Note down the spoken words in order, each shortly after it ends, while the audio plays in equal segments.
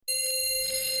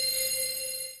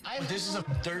This is a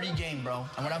dirty game, bro.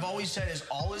 And what I've always said is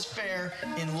all is fair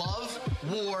in love,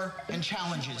 war, and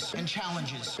challenges, and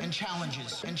challenges, and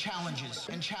challenges, and challenges,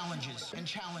 and challenges, and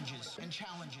challenges, and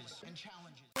challenges, and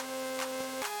challenges.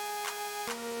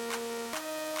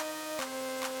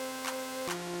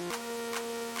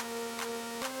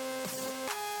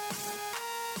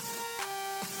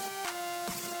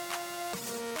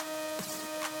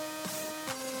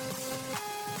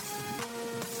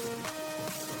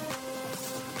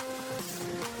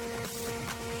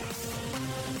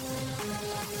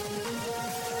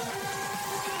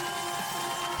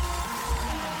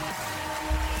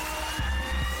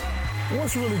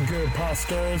 What's really good,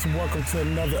 Posters? Welcome to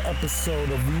another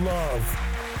episode of Love,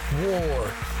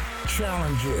 War,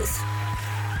 Challenges.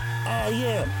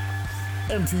 Yeah,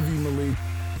 MTV Malik.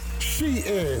 She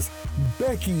is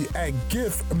Becky at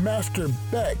Gift Master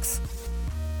Bex.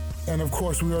 And of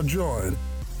course, we are joined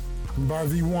by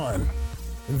the one,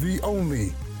 the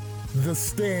only, the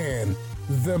Stan,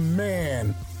 the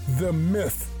man, the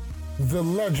myth, the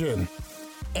legend,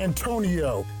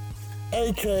 Antonio,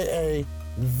 aka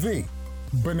the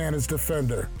Bananas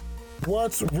Defender.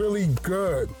 What's really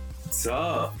good? What's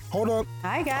up? Hold on.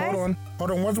 Hi, guys. Hold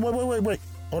on. Wait.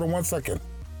 Hold on 1 second.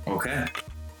 Okay.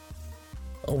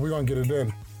 Oh, we're gonna get it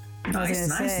in.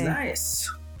 Nice.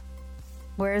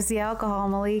 Where's the alcohol,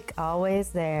 Malik? Always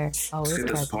there. Always Let's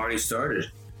get this party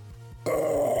started.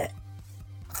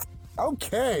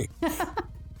 Okay.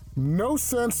 No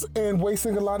sense in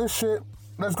wasting a lot of shit.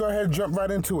 Let's go ahead and jump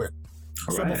right into it.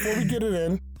 So before we get it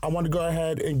in, I want to go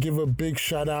ahead and give a big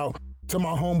shout out to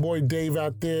my homeboy Dave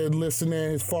out there listening,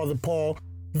 his father Paul.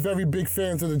 Very big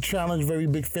fans of the challenge, very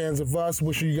big fans of us.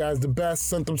 Wishing you guys the best.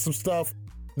 Sent them some stuff.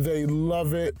 They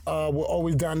love it. We're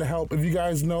always down to help. If you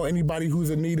guys know anybody who's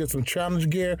in need of some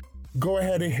challenge gear, go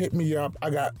ahead and hit me up.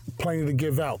 I got plenty to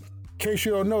give out. In case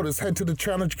you don't notice, head to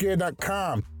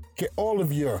thechallengegear.com. Get all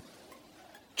of your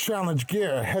challenge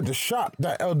gear. Head to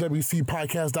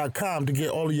shop.lwcpodcast.com to get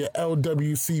all of your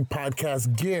LWC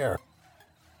podcast gear.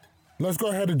 Let's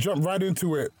go ahead and jump right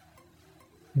into it.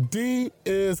 D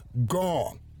is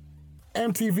gone.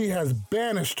 MTV has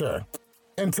banished her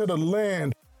into the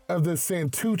land of the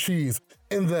Santucci's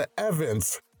in the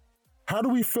Evans. How do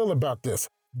we feel about this?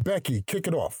 Becky, kick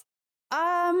it off.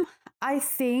 I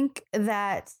think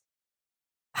that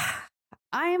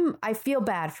I feel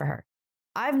bad for her.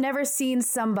 I've never seen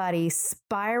somebody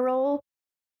spiral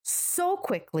so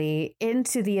quickly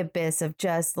into the abyss of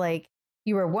just like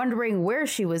you were wondering where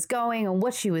she was going and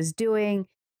what she was doing.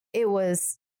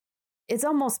 It's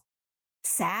almost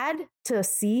sad to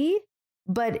see,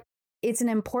 but it's an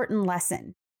important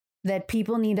lesson that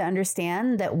people need to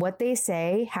understand that what they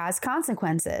say has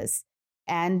consequences.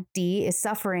 And Dee is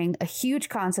suffering a huge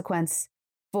consequence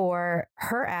for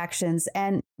her actions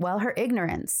and, well, her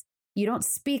ignorance. You don't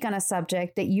speak on a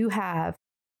subject that you have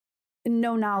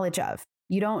no knowledge of.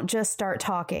 You don't just start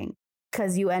talking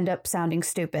because you end up sounding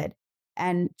stupid.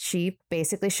 And she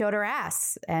basically showed her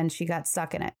ass and she got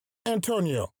stuck in it.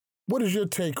 Antonio, what is your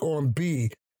take on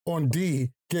D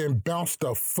getting bounced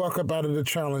the fuck up out of the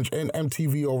challenge and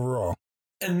MTV overall?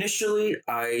 Initially,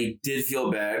 I did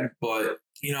feel bad, but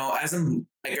as I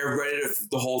read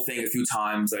the whole thing a few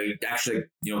times. I actually,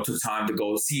 took time to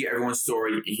go see everyone's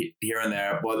story here and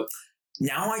there. But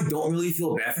now I don't really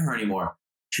feel bad for her anymore.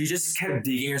 She just kept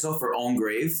digging herself her own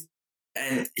grave.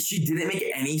 And she didn't make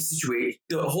any situation.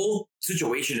 The whole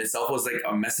situation itself was like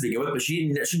a mess to begin with, but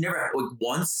she never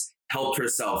once helped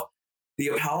herself. The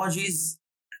apologies,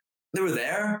 they were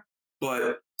there.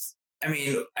 But I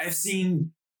mean, I've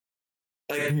seen...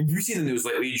 you've seen the news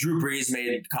lately, Drew Brees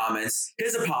made comments.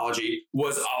 His apology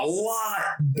was a lot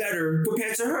better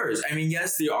compared to hers. I mean,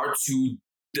 yes, they are two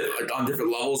on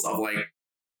different levels of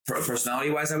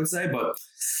personality-wise, I would say, but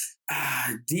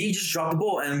Dee just dropped the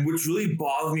ball. And what really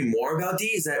bothered me more about Dee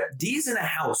is that Dee's in a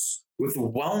house with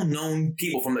well-known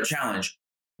people from the challenge.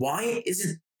 Why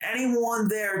isn't anyone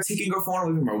there taking her phone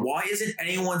away from her? Why isn't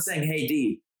anyone saying, hey,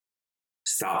 Dee,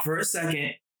 stop for a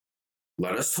second,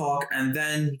 let us talk, and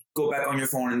then go back on your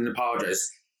phone and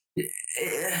apologize?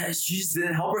 She just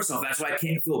didn't help herself. That's why I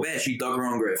can't feel bad. She dug her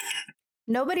own grave.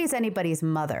 Nobody's anybody's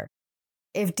mother.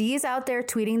 If Dee's out there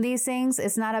tweeting these things,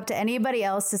 it's not up to anybody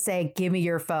else to say, give me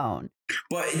your phone.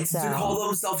 But to call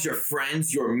themselves your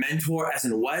friends, your mentor, as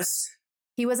in Wes.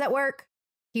 He was at work.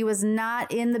 He was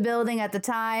not in the building at the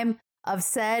time of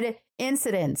said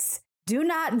incidents. Do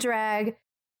not drag.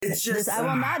 It's just... I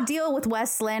will not deal with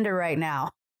Wes slander right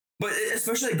now. But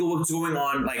especially what's going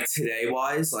on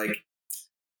today-wise,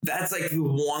 that's the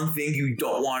one thing you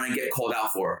don't want to get called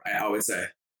out for, I would say.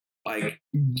 Like,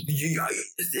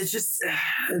 it's just,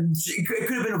 it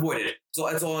could have been avoided. So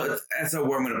that's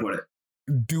where I'm going to put it.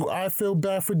 Do I feel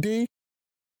bad for D?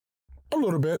 A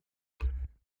little bit.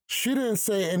 She didn't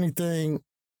say anything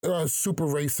super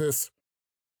racist,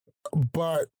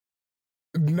 but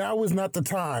now is not the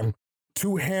time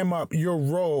to ham up your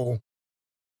role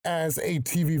as a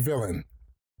TV villain.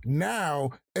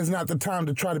 Now is not the time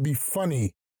to try to be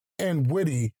funny and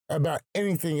witty about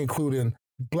anything, including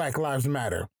Black Lives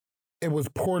Matter. It was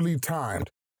poorly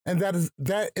timed. And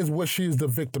that is what she is the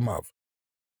victim of.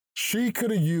 She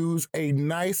could have used a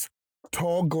nice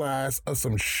tall glass of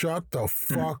some shut the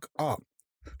fuck up.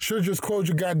 Should have just closed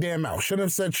your goddamn mouth. Shouldn't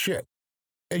have said shit.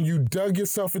 And you dug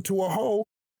yourself into a hole,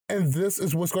 and this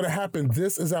is what's going to happen.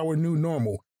 This is our new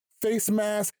normal. Face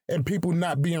masks and people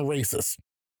not being racist.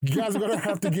 You guys are going to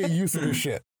have to get used to this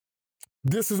shit.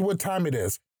 This is what time it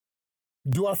is.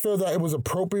 Do I feel that it was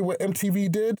appropriate what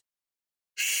MTV did?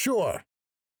 Sure.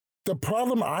 The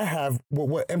problem I have with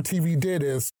what MTV did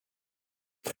is,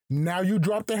 now you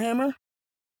drop the hammer,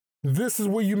 this is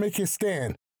where you make your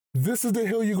stand. This is the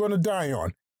hill you're going to die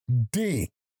on. D.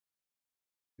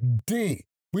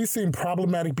 We've seen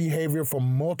problematic behavior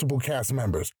from multiple cast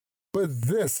members, but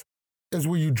this is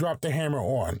where you drop the hammer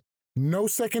on. No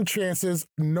second chances,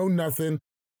 no nothing.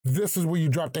 This is where you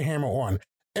drop the hammer on.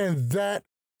 And that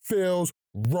feels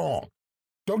wrong.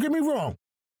 Don't get me wrong.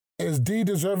 Is D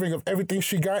deserving of everything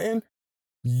she got in?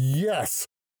 Yes.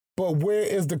 But where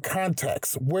is the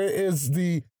context? Where is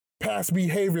the past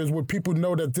behaviors where people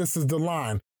know that this is the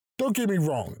line? Don't get me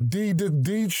wrong. D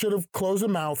should have closed her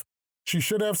mouth. She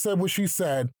should have said what she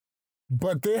said.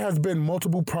 But there has been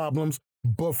multiple problems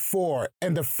before.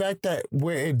 And the fact that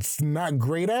where it's not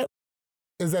great at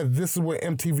is that this is where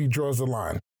MTV draws the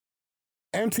line.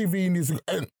 MTV needs to,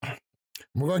 and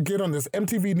we're going to get on this,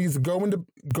 MTV needs to go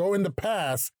in the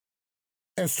past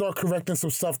and start correcting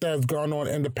some stuff that has gone on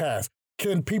in the past.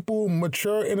 Can people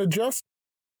mature and adjust?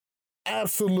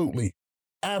 Absolutely.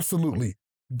 Absolutely.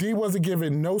 D wasn't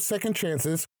given no second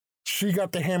chances. She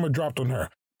got the hammer dropped on her.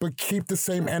 But keep the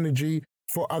same energy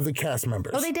for other cast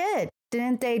members. Oh, they did.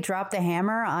 Didn't they drop the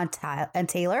hammer on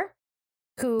Taylor,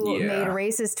 who made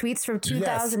racist tweets from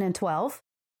 2012? Yes.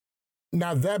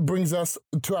 Now that brings us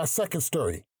to our second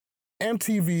story.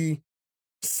 MTV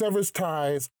severs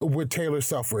ties with Taylor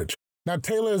Selfridge. Now,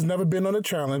 Taylor has never been on a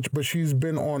challenge, but she's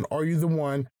been on Are You the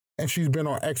One? And she's been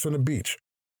on X on the Beach.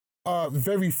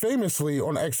 Very famously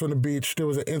on X on the Beach, there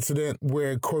was an incident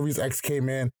where Corey's ex came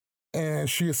in and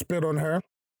she spit on her.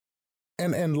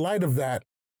 And in light of that,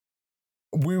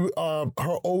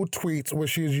 her old tweets where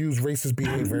she has used racist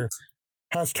behavior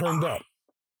has turned up.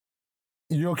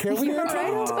 You okay with that?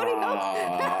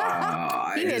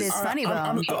 He hit his funny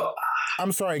bone.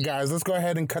 I'm sorry, guys. Let's go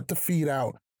ahead and cut the feed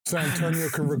out so Antonio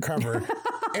can recover.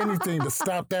 Anything to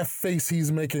stop that face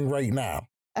he's making right now.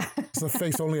 It's a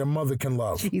face only a mother can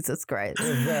love. Jesus Christ. All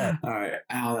right.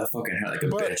 Ow, that fucking hurt like a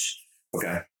bitch.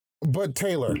 Okay. But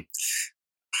Taylor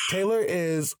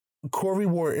is Corey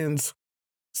Wharton's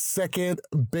second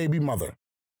baby mother.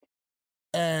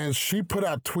 And she put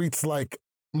out tweets like,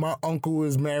 my uncle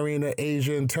is marrying an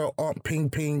Asian, tell Aunt Ping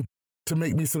Ping to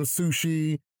make me some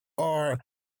sushi, or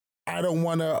I don't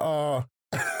want to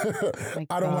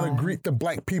greet the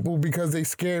black people because they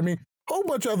scare me. Whole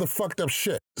bunch of other fucked up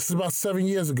shit. This is about 8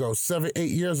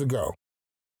 years ago.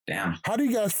 Damn. How do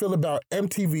you guys feel about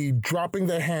MTV dropping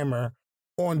the hammer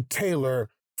on Taylor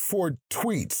for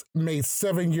tweets made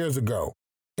 7 years ago?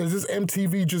 Is this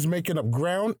MTV just making up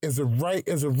ground? Is it right?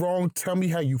 Is it wrong? Tell me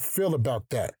how you feel about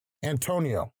that.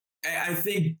 Antonio. I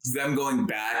think them going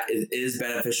back is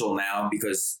beneficial now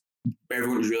because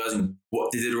everyone's realizing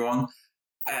what they did wrong.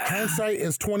 Hindsight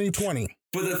is 2020.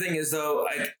 But the thing is, though,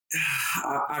 like,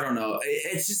 I don't know.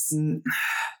 It's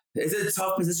a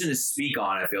tough position to speak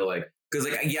on, I feel like. Because,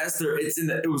 like, yes,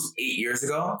 it was 8 years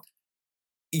ago.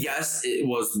 Yes, it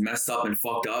was messed up and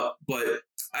fucked up, but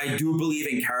I do believe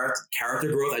in character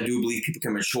growth. I do believe people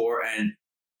can mature and,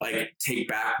 like, take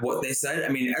back what they said. I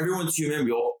mean, everyone's human.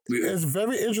 It's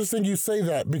very interesting you say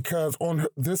that because on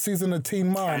this season of Teen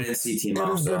Mom, I didn't see Teen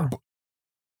Mom,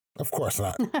 of course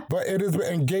not. But it is,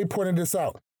 and Gabe pointed this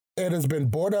out, it has been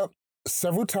brought up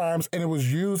several times and it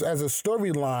was used as a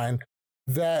storyline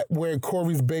that where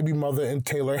Corey's baby mother and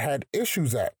Taylor had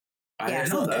issues at.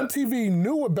 So MTV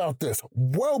knew about this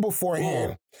well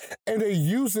beforehand, and they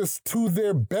used this to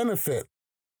their benefit.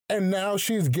 And now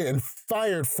she's getting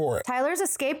fired for it. Tyler's a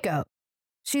scapegoat.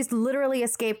 She's literally a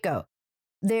scapegoat.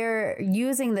 They're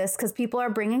using this because people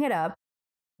are bringing it up.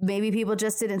 Maybe people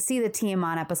just didn't see the Teen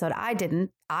On episode. I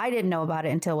didn't know about it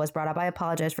until it was brought up. I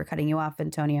apologize for cutting you off,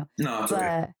 Antonio. No, it's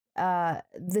okay.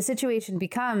 the situation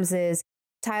becomes is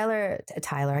Tyler,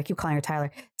 I keep calling her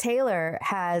Tyler. Taylor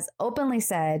has openly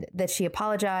said that she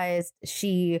apologized.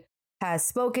 She has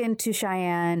spoken to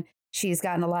Cheyenne. She's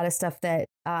gotten a lot of stuff that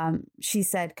she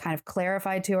said kind of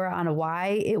clarified to her on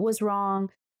why it was wrong.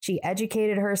 She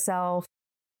educated herself.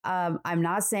 I'm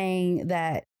not saying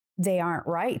that they aren't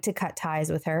right to cut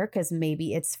ties with her because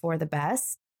maybe it's for the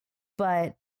best,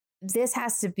 but this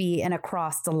has to be an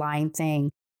across the line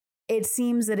thing. It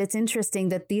seems that it's interesting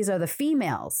that these are the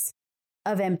females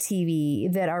of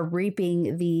MTV that are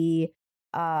reaping the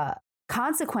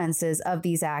consequences of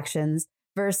these actions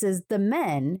versus the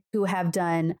men who have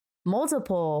done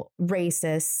multiple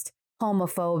racist,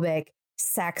 homophobic,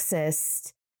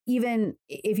 sexist, even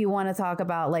if you want to talk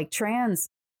about like trans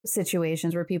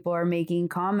situations where people are making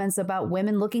comments about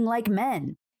women looking like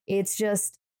men. It's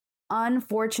just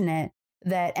unfortunate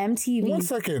that MTV... 1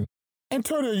 second.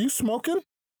 Antonio, you smoking?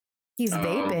 He's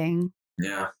vaping.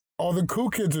 Yeah. All the cool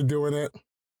kids are doing it.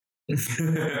 Do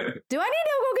I need to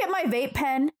go get my vape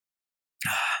pen?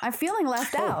 I'm feeling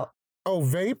left out. Oh,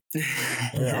 vape?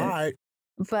 Yeah, all right.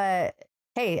 But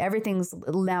hey, everything's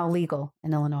now legal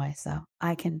in Illinois, so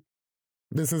I can.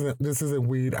 This isn't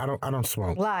weed. I don't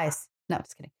smoke. Lies. No,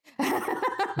 just kidding.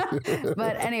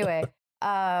 But anyway,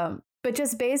 but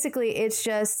just basically, it's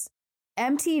just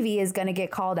MTV is going to get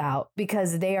called out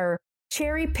because they are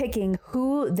cherry picking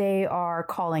who they are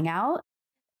calling out.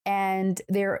 And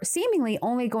they're seemingly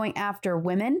only going after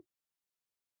women.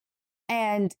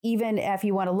 And even if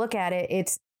you want to look at it,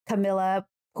 it's Camilla,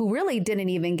 who really didn't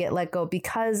even get let go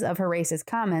because of her racist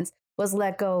comments, was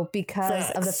let go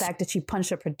because of the fact that she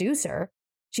punched a producer.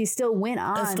 She still went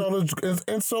on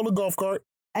and stole a golf cart.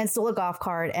 And stole a golf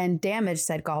cart and damaged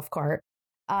said golf cart.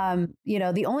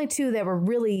 The only two that were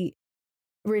really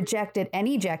rejected and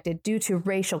ejected due to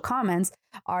racial comments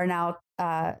are now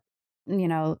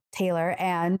Taylor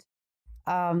and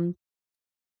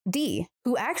Dee,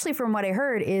 who actually, from what I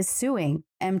heard, is suing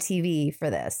MTV for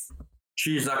this.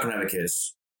 She's not gonna have a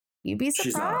kiss. You'd be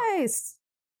surprised.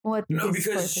 No,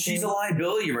 because she's a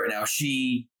liability right now.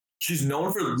 She's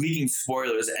known for leaking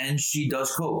spoilers, and she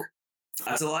does coke.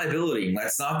 That's a liability.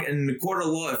 That's not in the court of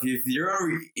law. If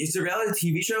you're it's a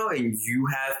reality TV show and you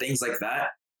have things like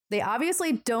that, they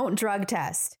obviously don't drug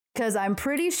test because I'm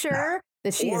pretty sure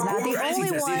that she is not the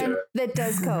only one that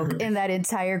does coke in that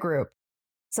entire group.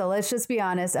 So let's just be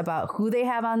honest about who they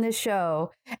have on this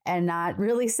show and not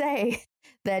really say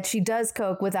that she does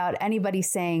coke without anybody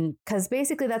saying, because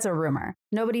basically that's a rumor.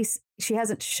 She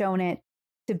hasn't shown it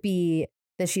to be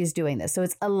that she's doing this. So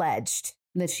it's alleged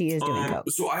that she is doing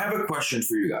coke. So I have a question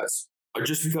for you guys,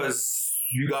 just because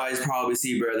you guys probably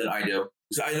see better than I do.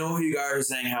 So I know you guys are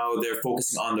saying how they're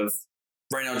focusing on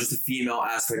right now, just the female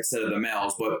aspect instead of the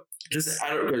males, but just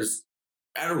because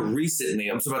recently,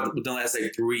 I'm talking about within the last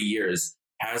 3 years,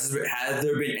 has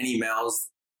there been any males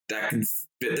that can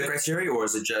fit the criteria, or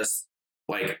is it just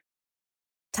like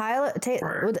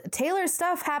Taylor's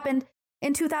stuff happened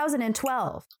in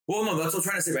 2012? Well, no, that's what I'm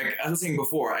trying to say. Like I was saying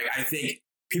before, I think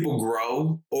people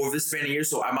grow over the span of years,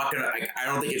 so I'm not gonna. I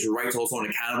don't think it's right to hold someone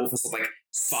accountable for stuff like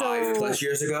 5+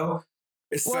 years ago.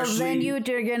 Well, then you're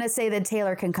going to say that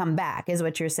Taylor can come back, is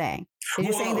what you're saying.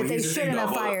 You're saying that they shouldn't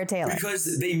have fired Taylor.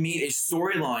 Because they made a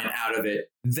storyline out of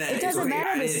it. Then it doesn't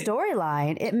matter the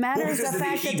storyline. It matters the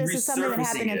fact that this is something that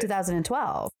happened in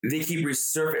 2012. They keep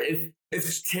resurfacing.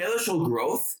 If Taylor showed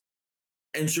growth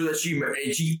and show that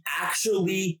she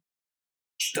actually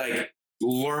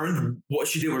learned what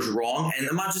she did was wrong, and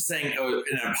I'm not just saying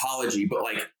an apology, but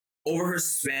over her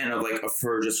span of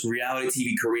her just reality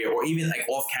TV career, or even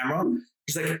off camera,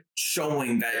 she's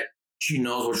showing that she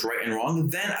knows what's right and wrong,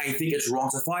 then I think it's wrong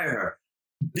to fire her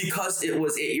because it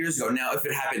was 8 years ago. Now, if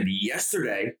it happened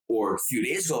yesterday or a few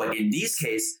days ago, like in Dee's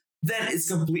case, then it's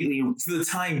completely, for the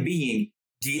time being,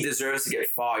 Dee deserves to get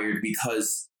fired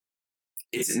because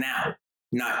it's now,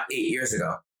 not 8 years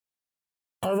ago.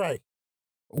 All right.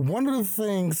 One of the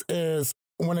things is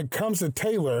when it comes to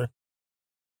Taylor,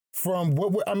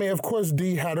 of course,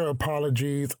 Dee had her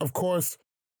apologies. Of course,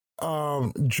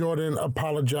 Jordan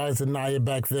apologized to Nia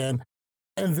back then.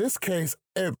 In this case,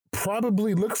 it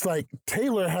probably looks like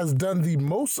Taylor has done the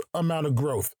most amount of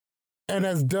growth and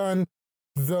has done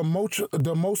the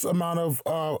most amount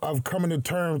of coming to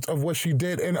terms of what she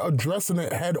did and addressing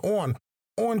it head on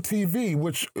TV,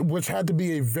 which had to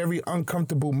be a very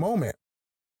uncomfortable moment.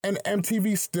 And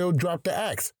MTV still dropped the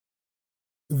axe.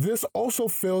 This also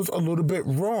feels a little bit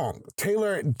wrong.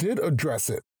 Taylor did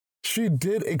address it. She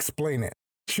did explain it.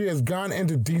 She has gone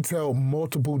into detail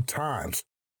multiple times.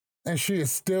 And she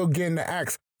is still getting the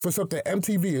axe for something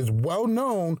MTV is well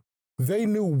known They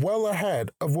knew well ahead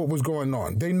of what was going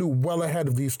on. They knew well ahead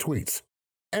of these tweets.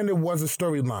 And it was a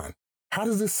storyline. How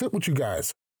does this sit with you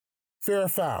guys? Fair or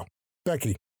foul?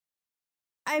 Becky?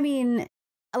 I mean,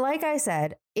 like I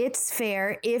said, it's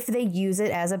fair if they use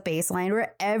it as a baseline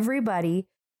where everybody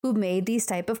who made these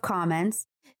type of comments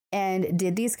and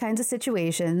did these kinds of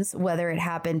situations, whether it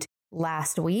happened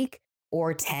last week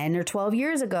or 10 or 12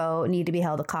 years ago, need to be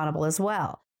held accountable as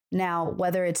well. Now,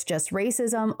 whether it's just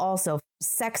racism, also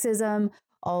sexism,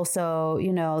 also,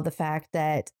 the fact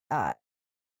that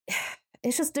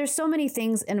it's just, there's so many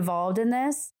things involved in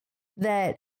this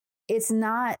that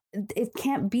it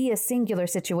can't be a singular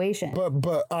situation.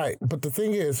 But all right. But the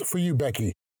thing is, for you,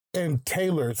 Becky, in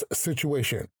Taylor's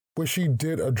situation, where she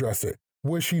did address it,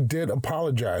 where she did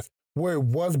apologize, where it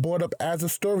was brought up as a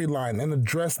storyline and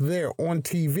addressed there on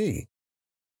TV,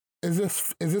 is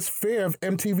this fair of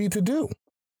MTV to do?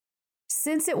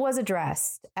 Since it was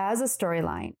addressed as a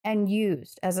storyline and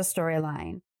used as a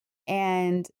storyline,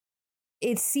 and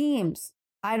it seems,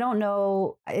 I don't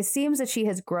know, it seems that she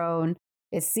has grown.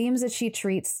 It seems that she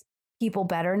treats people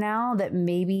better now, that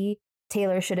maybe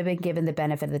Taylor should have been given the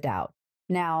benefit of the doubt.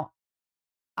 Now,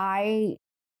 I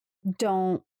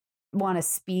don't want to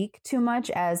speak too much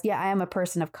as, I am a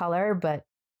person of color, but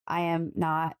I am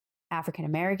not African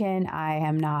American. I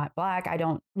am not Black. I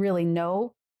don't really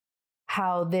know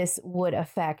how this would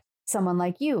affect someone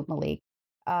like you, Malik.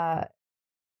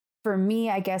 For me,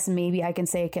 I guess maybe I can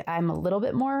say I'm a little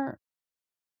bit more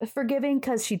forgiving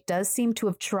because she does seem to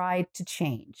have tried to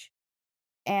change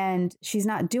and she's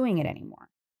not doing it anymore.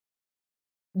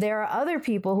 There are other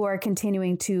people who are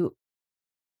continuing to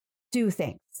do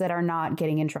things that are not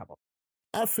getting in trouble.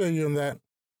 I feel you on that.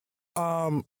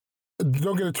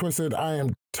 Don't get it twisted. I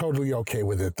am totally okay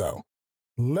with it though.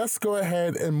 Let's go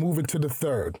ahead and move into the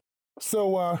third.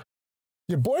 So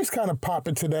your boy's kind of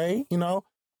popping today,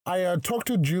 I talked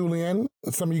to Julian.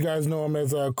 Some of you guys know him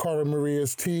as Cara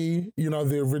Maria's T,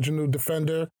 the original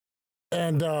Defender.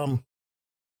 And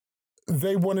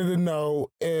they wanted to know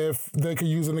if they could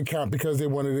use an account because they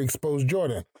wanted to expose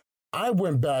Jordan. I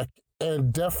went back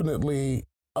and definitely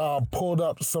pulled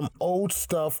up some old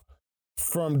stuff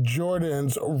from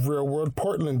Jordan's Real World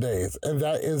Portland days. And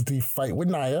that is the fight with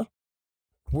Nia,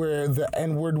 where the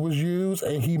N-word was used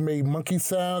and he made monkey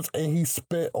sounds and he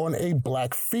spit on a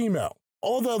black female.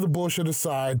 All the other bullshit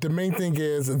aside, the main thing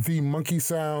is the monkey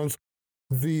sounds,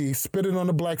 the spitting on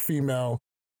the black female,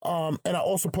 and I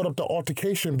also put up the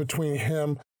altercation between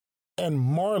him and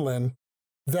Marlon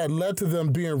that led to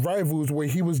them being rivals where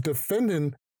he was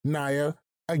defending Nia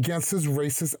against his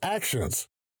racist actions.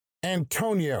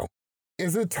 Antonio,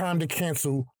 is it time to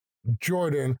cancel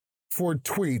Jordan for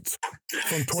tweets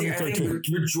from 2013? I think with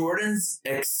Jordan's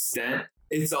extent,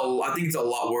 I think it's a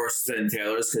lot worse than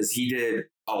Taylor's because he did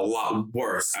a lot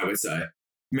worse, I would say. I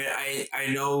mean, I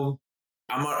know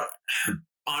I'm not,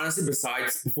 honestly,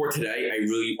 besides before today, I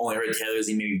really only heard Taylor's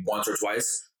maybe once or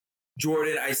twice.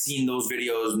 Jordan, I've seen those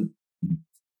videos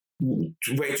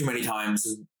way too many times.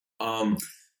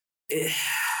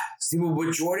 See,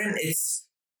 with Jordan,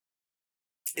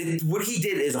 what he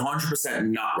did is 100%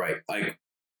 not right. Like,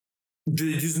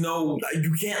 there's you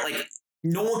can't,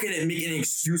 no one can make any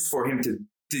excuse for him to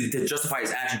justify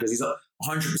his action because he's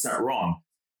 100% wrong.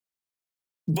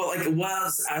 But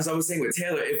as I was saying with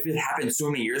Taylor, if it happened so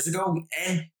many years ago,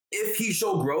 and if he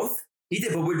showed growth, he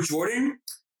did. But with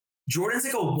Jordan's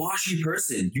like a washy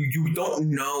person. You don't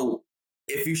know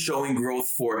if he's showing growth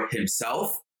for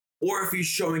himself or if he's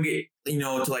showing it,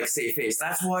 to save face.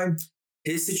 That's why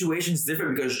his situation is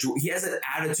different because he has an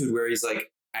attitude where he's like,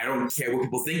 I don't care what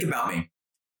people think about me.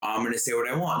 I'm going to say what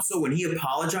I want. So when he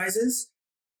apologizes,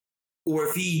 or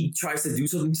if he tries to do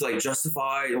something to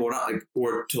justify or not,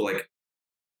 or to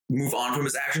move on from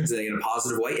his actions in a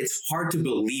positive way, it's hard to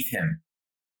believe him.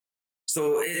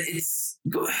 So it's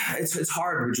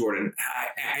hard with Jordan.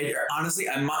 I honestly,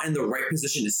 I'm not in the right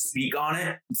position to speak on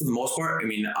it for the most part. I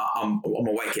mean, I'm a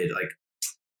white kid.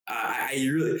 I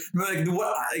really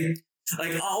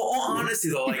all honesty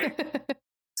though,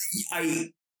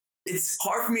 it's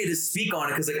hard for me to speak on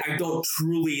it because I don't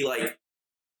truly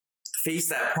face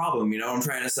that problem. You know what I'm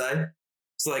trying to say?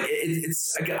 So I'm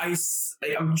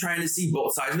trying to see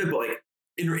both sides of it, but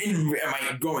in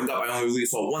my growing up, I only really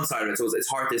saw one side of it, so it's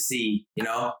hard to see.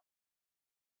 I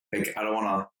don't want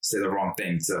to say the wrong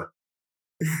thing. So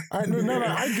no,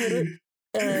 I get it.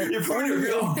 And you're putting me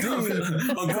on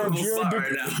uncomfortable spot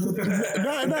right now.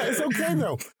 No, it's okay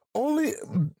though. Only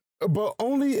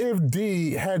if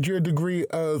D had your degree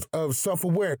of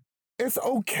self-aware. It's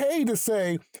okay to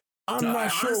say, I'm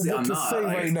not sure what to say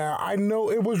right now. I know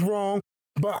it was wrong,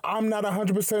 but I'm not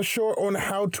 100% sure on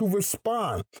how to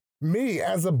respond. Me,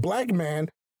 as a black man,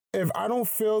 if I don't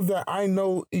feel that I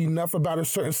know enough about a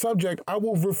certain subject, I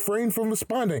will refrain from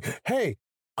responding. Hey,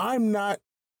 I'm not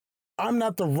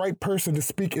the right person to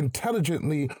speak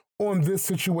intelligently on this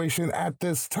situation at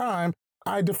this time.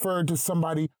 I defer to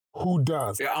somebody who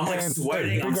does. Yeah, I'm like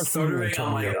sweating, I'm stuttering,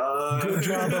 I'm like, Good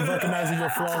job of recognizing your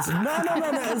flaws. No,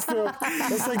 it's Phil.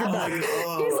 Let's take it back.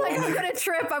 He's like, I'm gonna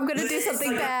trip. I'm gonna do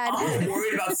something bad. I'm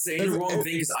worried about saying the wrong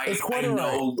thing because I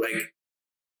know, like,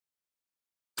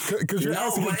 because you're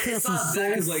asking to cancel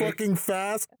so fucking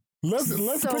fast. Let's so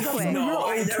pick up quick. some of your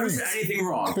I own never tweets. said anything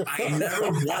wrong. I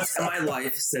never once in my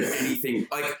life said anything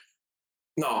like,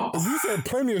 no. You said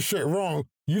plenty of shit wrong.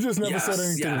 You just never said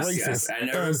anything racist. Yes. I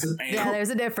never said anything. Yeah, there's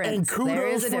a difference. And kudos there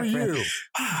is a for difference.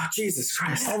 you. Jesus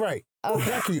Christ. All right.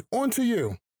 Becky, on to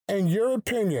you. In your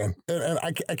opinion, and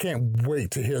I can't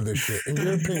wait to hear this shit. In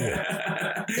your opinion,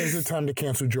 is it time to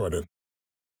cancel Jordan?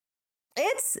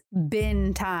 It's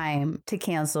been time to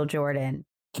cancel Jordan.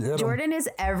 Get him. Jordan is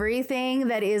everything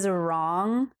that is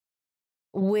wrong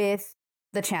with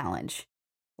the challenge.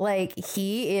 Like,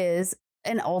 he is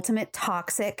an ultimate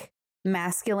toxic,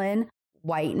 masculine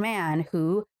white man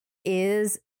who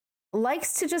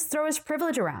likes to just throw his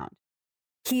privilege around.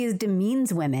 He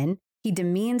demeans women. He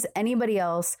demeans anybody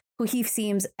else who he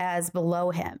seems as below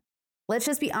him. Let's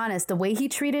just be honest. The way he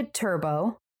treated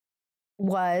Turbo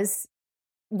was,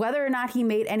 whether or not he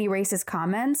made any racist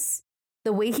comments,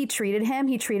 the way he treated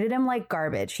him like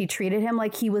garbage. He treated him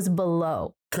like he was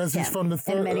below. Because he's from the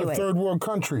third world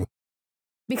country.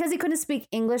 Because he couldn't speak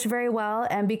English very well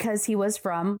and because he was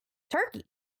from Turkey.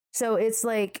 So it's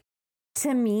like,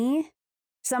 to me,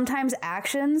 sometimes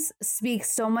actions speak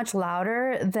so much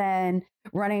louder than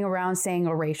running around saying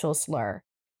a racial slur.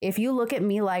 If you look at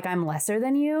me like I'm lesser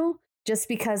than you, just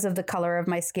because of the color of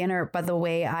my skin or by the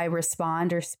way I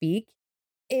respond or speak,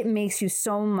 it makes you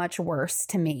so much worse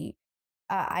to me.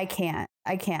 I can't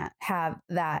have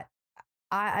that.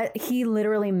 He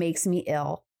literally makes me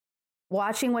ill.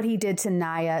 Watching what he did to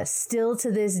Naya, still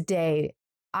to this day,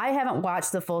 I haven't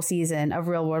watched the full season of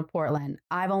Real World Portland.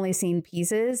 I've only seen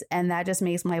pieces, and that just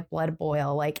makes my blood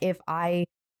boil. Like, if I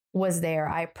was there,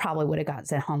 I probably would have gotten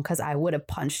sent home because I would have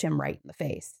punched him right in the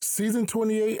face. Season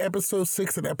 28, episode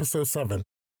 6 and episode 7.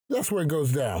 That's where it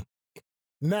goes down.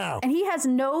 Now. And he has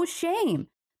no shame.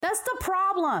 That's the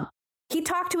problem. He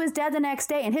talked to his dad the next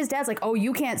day, and his dad's like, oh,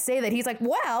 you can't say that. He's like,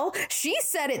 well, she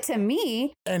said it to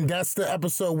me. And that's the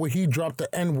episode where he dropped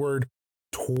the N-word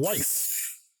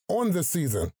twice on the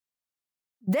season.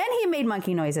 Then he made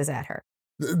monkey noises at her.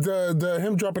 The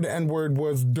him dropping the N-word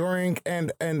was during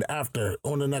and after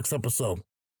on the next episode.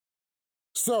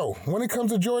 So when it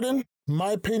comes to Jordan,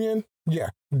 my opinion,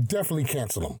 yeah, definitely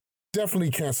cancel him.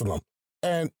 Definitely cancel him.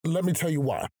 And let me tell you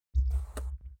why.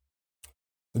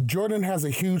 Jordan has a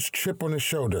huge chip on his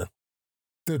shoulder.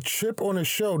 The chip on his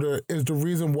shoulder is the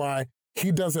reason why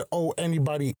he doesn't owe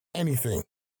anybody anything.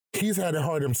 He's had it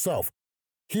hard himself.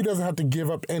 He doesn't have to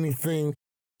give up anything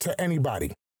to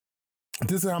anybody.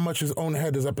 This is how much his own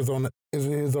head is up his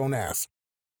own ass.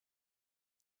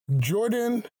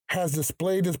 Jordan has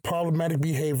displayed his problematic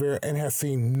behavior and has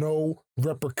seen no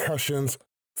repercussions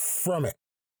from it.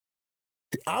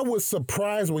 I was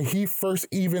surprised when he first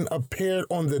even appeared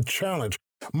on the challenge.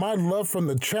 My love from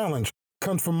the challenge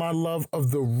comes from my love of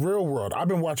the real world. I've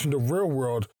been watching the real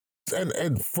world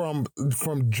and from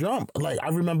jump. Like, I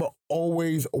remember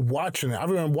always watching it. I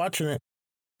remember watching it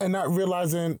and not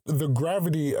realizing the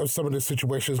gravity of some of the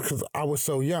situations because I was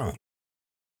so young.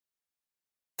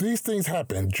 These things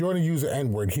happen. Jordan used the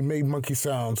N-word. He made monkey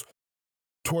sounds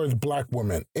towards black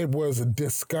women. It was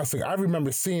disgusting. I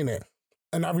remember seeing it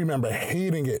and I remember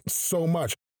hating it so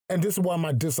much. And this is why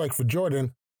my dislike for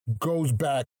Jordan goes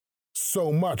back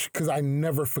so much, because I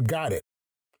never forgot it.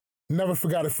 Never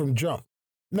forgot it from jump.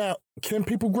 Now, can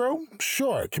people grow?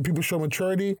 Sure. Can people show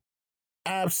maturity?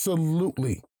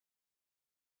 Absolutely.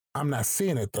 I'm not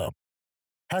seeing it, though.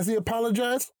 Has he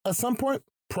apologized at some point?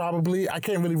 Probably. I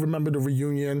can't really remember the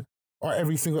reunion or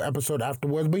every single episode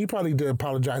afterwards, but he probably did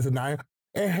apologize to Naya.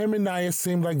 And him and Naya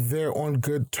seem like they're on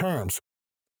good terms.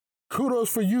 Kudos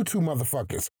for you two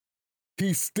motherfuckers.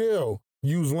 He still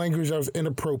used language that was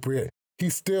inappropriate. He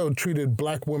still treated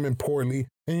black women poorly,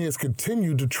 and he has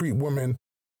continued to treat women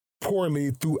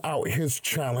poorly throughout his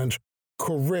challenge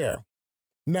career.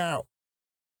 Now,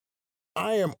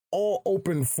 I am all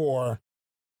open for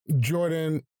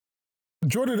Jordan.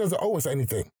 Jordan doesn't owe us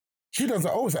anything. He doesn't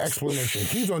owe us an explanation.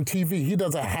 He's on TV. He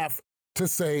doesn't have to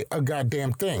say a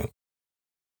goddamn thing.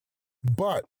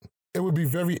 But it would be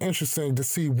very interesting to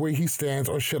see where he stands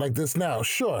on shit like this now.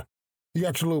 Sure, you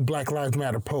got your little Black Lives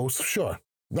Matter post. Sure,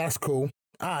 that's cool.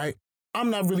 All right, I'm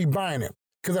not really buying it.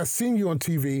 because I seen you on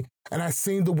TV and I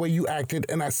seen the way you acted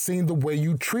and I seen the way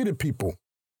you treated people.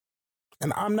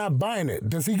 And I'm not buying it.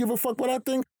 Does he give a fuck what I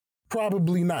think?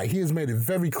 Probably not. He has made it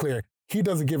very clear he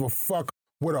doesn't give a fuck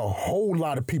what a whole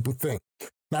lot of people think.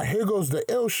 Now, here goes the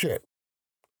ill shit.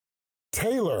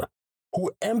 Taylor,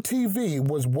 who MTV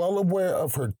was well aware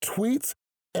of her tweets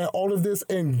and all of this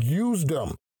and used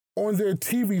them on their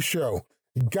TV show,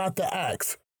 got the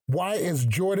axe. Why is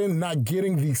Jordan not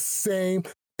getting the same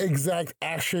exact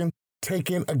action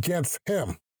taken against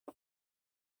him?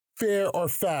 Fair or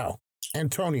foul?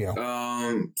 Antonio.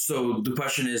 So the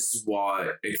question is why?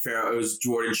 Like, fair is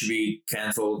Jordan should be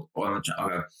canceled on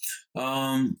the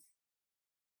okay.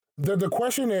 The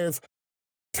question is,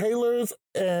 Taylor's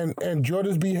and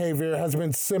Jordan's behavior has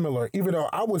been similar, even though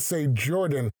I would say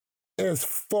Jordan is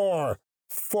far,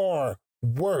 far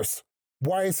worse.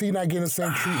 Why is he not getting the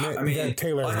same treatment that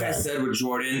Taylor has? Like I said with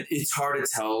Jordan, it's hard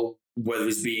to tell whether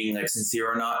he's being like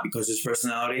sincere or not because of his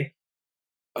personality.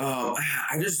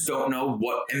 I just don't know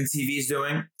what MTV is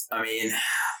doing. I mean,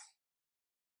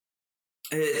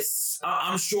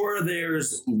 I'm sure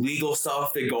there's legal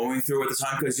stuff they're going through at the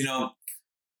time because, you know,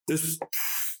 there's,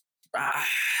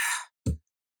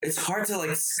 it's hard to like,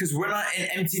 because we're not in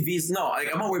MTV's, no, like,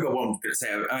 I'm not worried about what I'm going to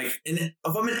say. Like, if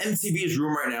I'm in MTV's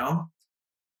room right now,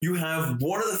 you have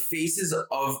one of the faces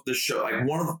of the show, like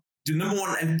one of the number one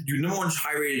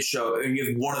high rated show, and you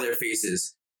have one of their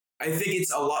faces. I think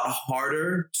it's a lot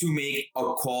harder to make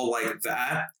a call like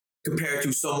that compared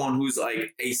to someone who's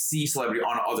like a C celebrity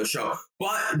on another show.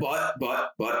 But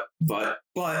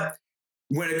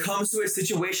when it comes to a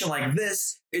situation like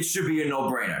this, it should be a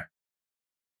no-brainer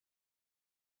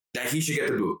that he should get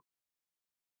the boot.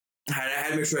 I had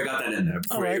to make sure I got that in there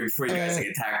before you guys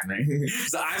attacked me.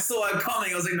 So I saw it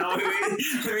coming. I was like, no,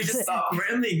 let me just stop.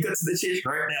 Let me get to the chase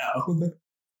right now.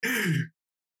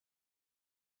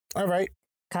 All right.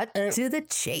 Cut to the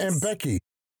chase. And Becky,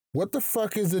 what the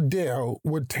fuck is the deal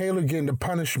with Taylor getting the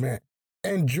punishment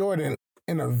and Jordan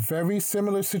in a very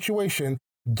similar situation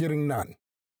getting none?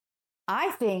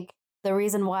 I think the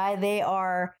reason why they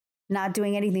are not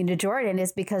doing anything to Jordan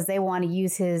is because they want to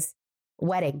use his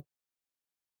wedding.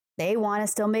 They want to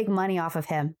still make money off of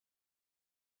him.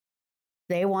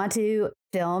 They want to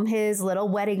film his little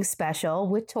wedding special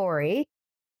with Tori,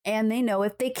 and they know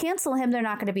if they cancel him, they're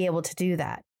not going to be able to do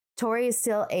that. Tori is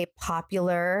still a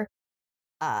popular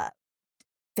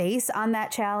face on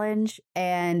that challenge,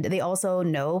 and they also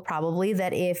know probably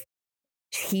that if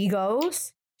he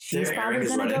goes, she's probably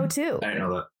going to go too. I didn't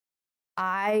know that.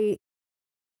 I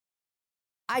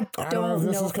don't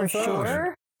know for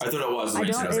sure. I thought it was.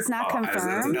 It's not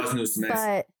confirmed. That was news to me.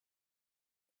 But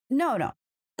no.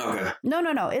 Okay.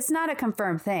 No. It's not a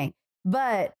confirmed thing.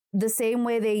 But the same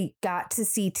way they got to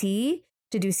CT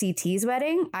to do CT's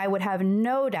wedding, I would have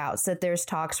no doubts that there's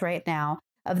talks right now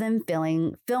of them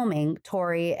filming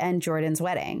Tori and Jordan's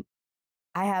wedding.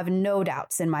 I have no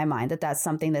doubts in my mind that that's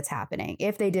something that's happening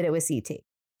if they did it with CT,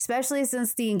 especially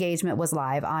since the engagement was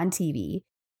live on TV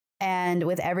and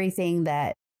with everything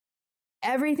that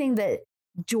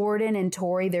Jordan and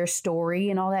Tori, their story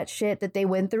and all that shit that they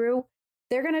went through,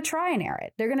 they're going to try and air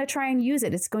it. They're going to try and use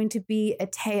it. It's going to be a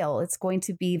tale. It's going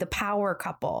to be the power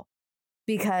couple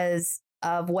because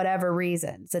of whatever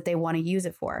reasons that they want to use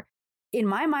it for. In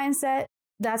my mindset,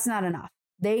 that's not enough.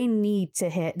 He needs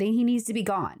to be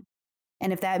gone.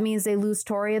 And if that means they lose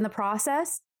Tori in the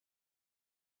process,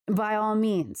 by all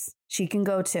means, she can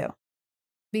go too.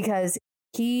 Because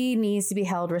he needs to be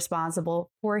held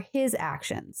responsible for his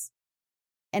actions.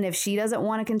 And if she doesn't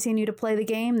want to continue to play the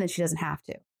game, then she doesn't have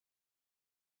to.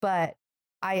 But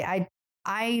I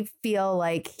feel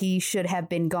like he should have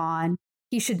been gone.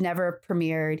 He should never have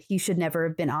premiered. He should never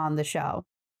have been on the show.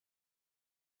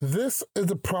 This is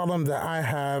the problem that I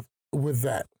have with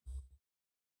that.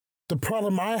 The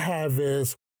problem I have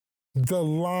is the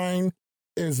line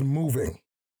is moving.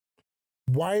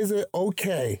 Why is it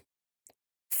okay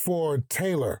for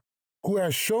Taylor, who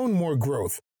has shown more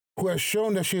growth, who has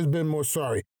shown that she has been more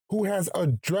sorry, who has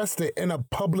addressed it in a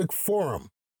public forum?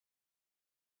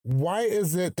 Why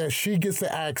is it that she gets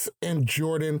the axe and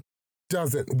Jordan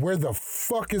doesn't? Where the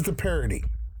fuck is the parody?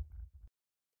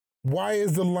 Why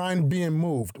is the line being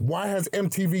moved? Why has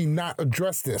MTV not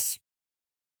addressed this?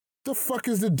 The fuck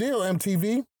is the deal,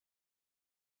 MTV?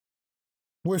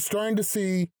 We're starting to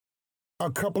see a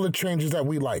couple of changes that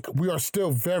we like. We are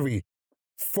still very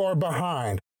far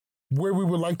behind where we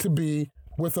would like to be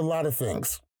with a lot of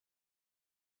things.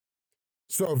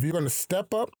 So if you're going to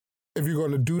step up, if you're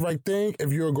going to do the right thing,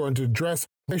 if you're going to address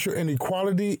racial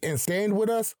inequality and stand with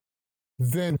us,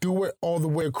 then do it all the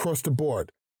way across the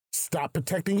board. Stop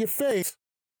protecting your face.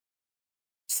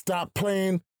 Stop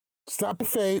playing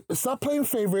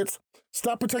favorites.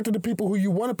 Stop protecting the people who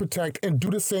you want to protect and do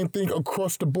the same thing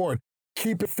across the board.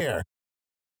 Keep it fair.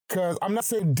 Because I'm not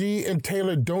saying Dee and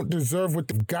Taylor don't deserve what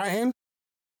they've gotten,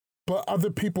 but other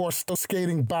people are still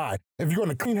skating by. If you're going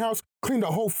to clean house, clean the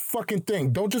whole fucking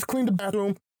thing. Don't just clean the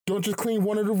bathroom. Don't just clean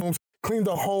one of the rooms. Clean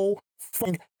the whole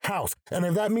fucking house. And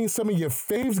if that means some of your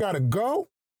faves got to go,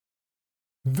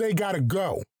 they got to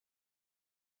go.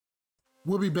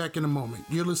 We'll be back in a moment.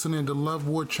 You're listening to Love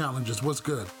War Challenges. What's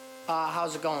good?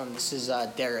 How's it going? This is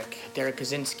Derek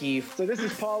Kaczynski. So this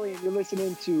is Paulie, and you're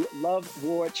listening to Love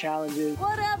War Challenges.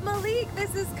 What up, Malik?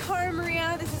 This is Cara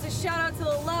Maria. This is a shout out to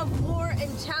the Love War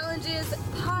and Challenges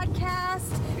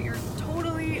podcast. You're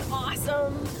totally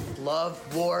awesome. Love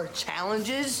War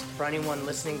Challenges. For anyone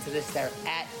listening to this, they're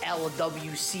at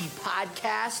LWC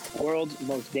Podcast. World's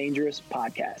most dangerous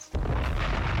podcast.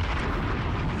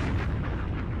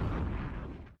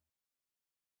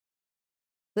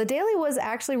 The daily was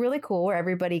actually really cool, where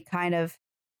everybody kind of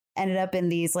ended up in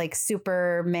these like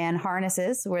Superman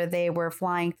harnesses where they were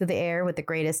flying through the air with the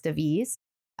greatest of ease,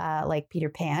 like Peter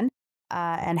Pan,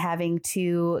 and having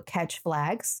to catch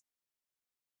flags.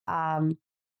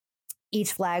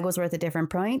 Each flag was worth a different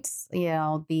points. You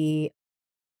know, the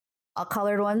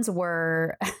colored ones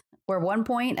were 1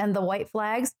 point, and the white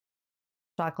flags,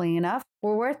 shockingly enough,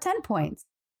 were worth 10 points.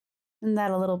 Isn't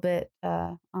that a little bit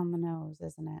on the nose,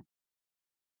 isn't it?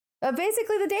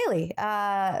 Basically the daily,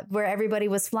 where everybody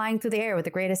was flying through the air with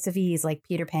the greatest of ease, like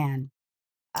Peter Pan.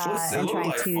 It looked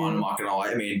like fun, I'm not gonna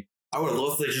lie. I mean, I would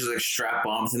love to just like strap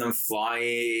bombs to them,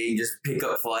 flying, just pick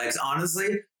up flags.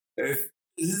 Honestly, if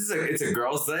it's a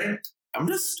girl's thing, I'm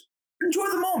just enjoy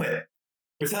the moment.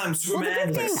 Pretend I'm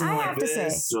Superman, like sitting like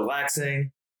this,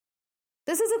 relaxing.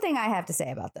 This is the thing I have to say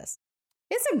about this.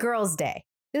 It's a girls' day.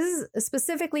 This is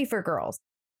specifically for girls.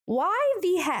 Why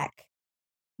the heck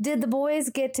did the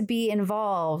boys get to be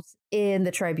involved in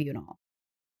the tribunal?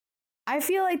 I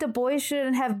feel like the boys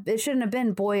shouldn't have been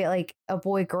a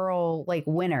boy girl like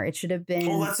winner. It should have been.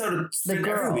 Well, that's how it's been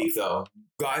every week though.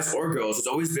 Guys or girls, it's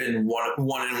always been one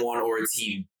and one or a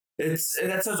team. That's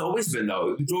how it's always been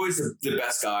though. It's always the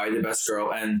best guy, the best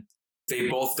girl, and they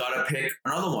both gotta pick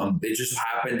another one. They just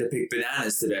happened to pick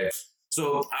Bananas today.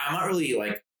 So I'm not really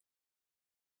like.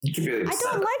 You can really. I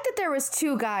don't like that there was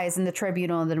 2 guys in the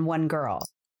tribunal and then 1 girl.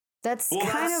 That's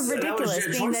kind of ridiculous,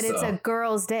 being that it's a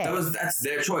girl's day. That's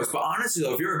their choice. But honestly,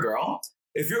 though, if you're a girl,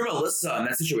 if you're Melissa in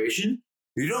that situation,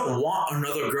 you don't want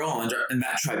another girl in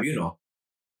that tribunal.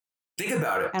 Think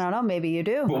about it. I don't know. Maybe you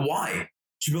do. But why?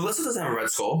 Melissa doesn't have a red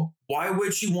skull. Why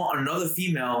would she want another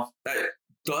female that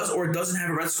does or doesn't have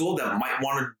a red skull that might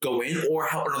want to go in or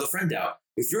help another friend out?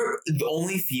 If you're the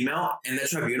only female in that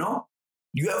tribunal,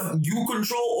 you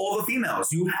control all the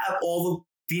females. You have all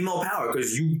the female power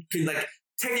because you can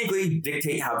technically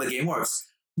dictate how the game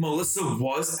works. Melissa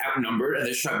was outnumbered at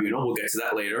this tribunal. We'll get to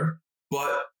that later.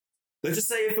 But let's just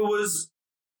say if it was,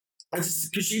 because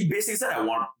she basically said, I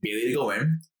want Bailey to go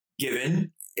in,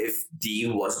 given if Dee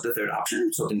was the third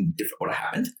option, something different would have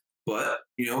happened. But,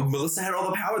 Melissa had all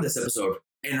the power this episode,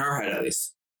 in her head at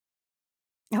least.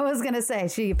 I was going to say,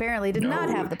 she apparently did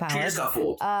not have the power. She just got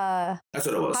fooled. That's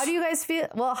what it was. How do you guys feel?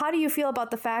 Well, how do you feel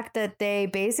about the fact that they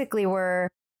basically were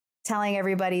telling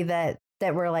everybody that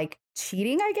we're like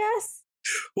cheating, I guess?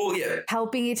 Well, yeah.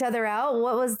 Helping each other out?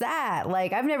 What was that?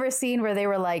 Like, I've never seen where they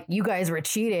were like, you guys were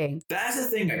cheating. That's the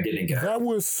thing I didn't get. That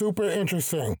was super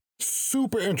interesting.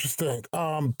 Super interesting.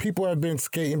 People have been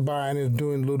skating by and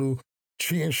doing little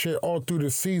cheating shit all through the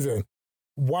season.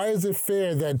 Why is it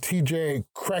fair that TJ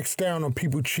cracks down on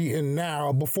people cheating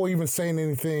now before even saying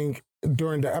anything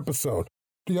during the episode?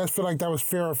 Do you guys feel like that was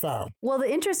fair or foul? Well,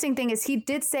 the interesting thing is he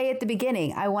did say at the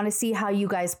beginning, I want to see how you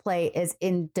guys play as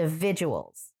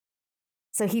individuals.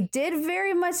 So he did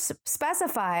very much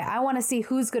specify, I want to see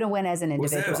who's going to win as an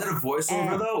individual. Was that a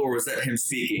voiceover though, or was that him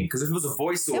speaking? Because if it was a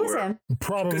voiceover, it was him.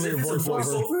 Probably a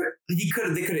voiceover. They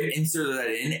could have inserted that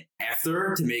in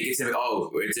after to make it seem like,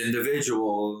 oh, it's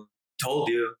individual. Told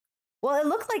you. Well, it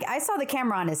looked like I saw the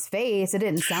camera on his face. It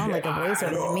didn't sound like a voiceover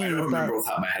to me. I don't remember off the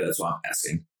top of my head. That's why I'm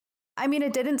asking. I mean,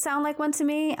 it didn't sound like one to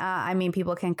me. I mean,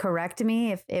 people can correct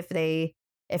me if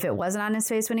it wasn't on his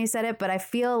face when he said it. But I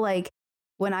feel like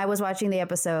when I was watching the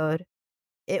episode,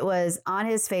 it was on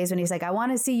his face when he's like, I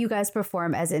want to see you guys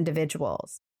perform as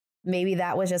individuals. Maybe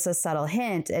that was just a subtle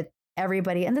hint at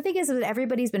everybody. And the thing is that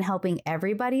everybody's been helping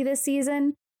everybody this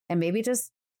season. And maybe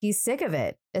just he's sick of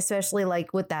it, especially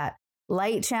like with that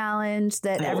light challenge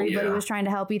that everybody was trying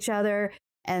to help each other.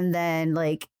 And then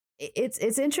like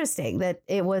it's interesting that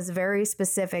it was very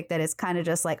specific, that it's kind of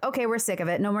just like, okay, we're sick of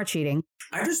it. No more cheating.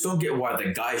 I just don't get why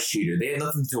the guys cheated. They had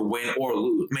nothing to win or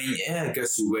lose. I mean, yeah, I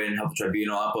guess you win, help the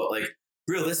tribunal out, but like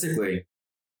realistically,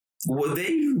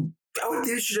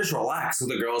 they should just relax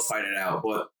and the girls fight it out.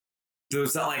 But it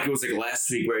was not like it was like last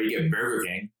week where you get Burger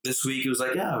King. This week it was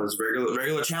like, yeah, it was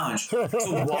regular challenge. So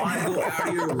why go out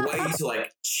of your way to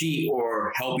like cheat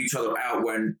or help each other out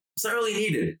when it's not really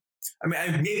needed? I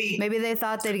mean, maybe they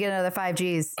thought they'd get another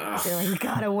 5Gs. They're like, we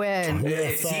gotta win. Yeah,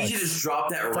 if TJ just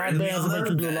dropped that randomly bands on make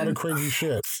you do a lot of crazy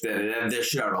shit. They're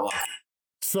shit out of luck.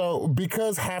 So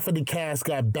because half of the cast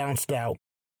got bounced out,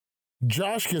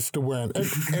 Josh gets to win. And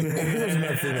here's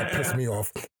another thing that pissed me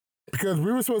off. Because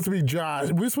we were supposed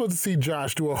to see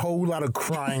Josh do a whole lot of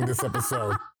crying this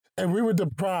episode. And we were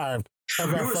deprived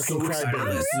of our fucking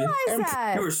crybaby.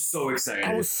 You were so excited.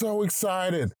 I was so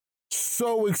excited.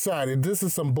 So excited. This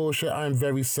is some bullshit. I'm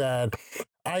very sad.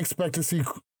 I expect to see...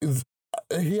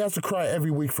 He has to cry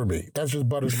every week for me. That's just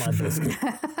butters my biscuit.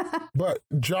 But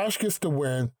Josh gets the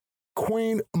win.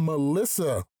 Queen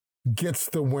Melissa gets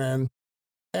the win.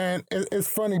 And it's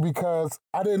funny because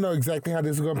I didn't know exactly how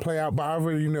this was going to play out, but I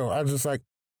already know. I was just like,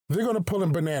 they're going to pull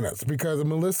in bananas because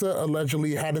Melissa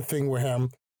allegedly had a thing with him.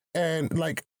 And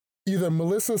like either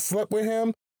Melissa slept with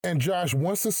him and Josh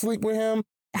wants to sleep with him.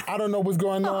 I don't know what's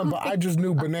going on, but I just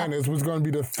knew Bananas was going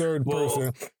to be the third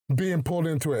person being pulled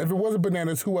into it. If it wasn't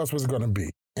Bananas, who else was it going to be?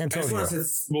 Antonio.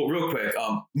 Real quick,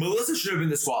 Melissa should have been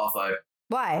disqualified.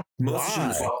 Why? Melissa should have been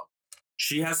disqualified.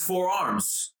 She has 4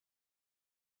 arms.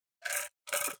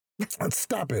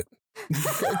 Stop it.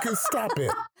 Stop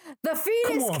it. The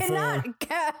fetus cannot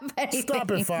have anything.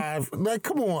 Stop it, 5. Like,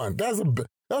 come on. That's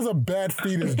a bad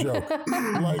fetus joke.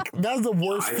 Like, that's the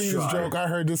worst fetus joke I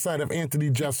heard this side of Anthony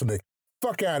Jeselnik.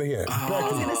 Fuck out of here. I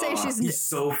was gonna say she's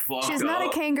so fucked she's up. not a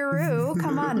kangaroo.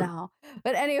 Come on now.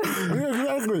 But anyway. Yeah,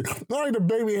 exactly. Not like the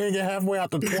baby hanging halfway out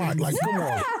the twat. Like, come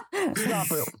on. Stop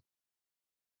it.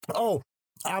 Oh,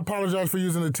 I apologize for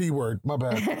using the T word. My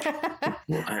bad. Is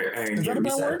that a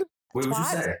bad word? What would you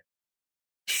say?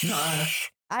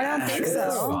 I don't think so.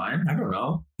 That's fine. I don't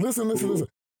know. Listen.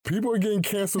 People are getting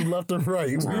canceled left and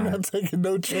right. We're not taking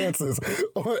no chances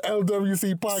on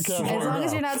LWC podcast. As long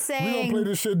as you're not saying, we're gonna play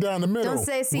this shit down the middle. Don't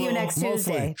say see you next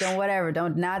Tuesday.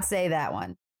 Don't not say that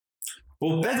one.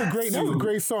 Well, that's a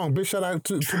great song. Big shout out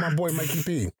to my boy Mikey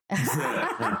P.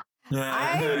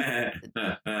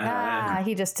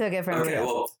 He just took it from me. Okay,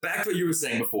 well, back to what you were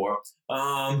saying before.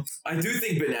 I do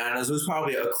think Bananas was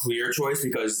probably a clear choice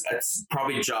because that's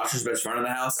probably Josh's best friend in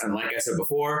the house. And like I said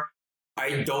before,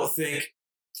 I don't think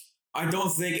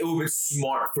it would be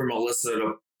smart for Melissa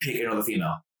to pick another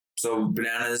female. So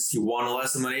Bananas, you won a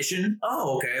last elimination?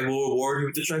 Oh, okay. We'll reward you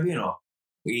with the tribunal.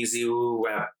 Easy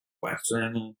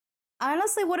waxing. I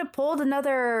honestly would have pulled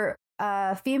another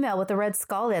female with a red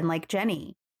skull in, like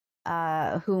Jenny,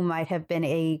 who might have been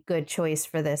a good choice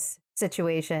for this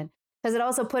situation. Because it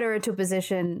also put her into a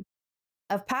position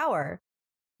of power,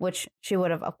 which she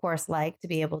would have, of course, liked to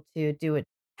be able to do it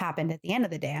happen at the end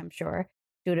of the day, I'm sure.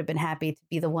 She would have been happy to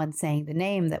be the one saying the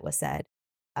name that was said.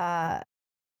 I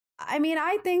mean,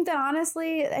 I think that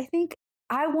honestly,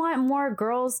 I want more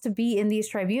girls to be in these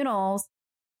tribunals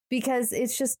because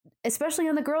it's just, especially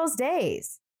on the girls'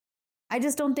 days, I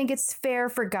just don't think it's fair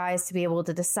for guys to be able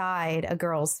to decide a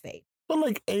girl's fate. But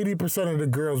like 80% of the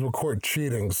girls were caught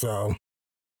cheating, so.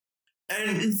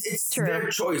 And it's their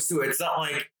choice too. It's not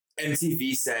like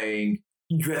MTV saying,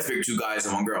 you have to pick 2 guys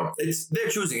and 1 girl. They're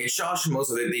choosing. It's Josh and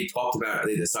Melissa. They talked about it.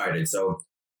 They decided. So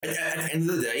at the end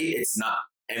of the day, it's not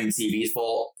MTV's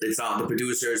fault. It's not the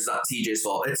producers. It's not TJ's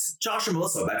fault. It's Josh and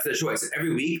Melissa. That's their choice. And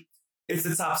every week, it's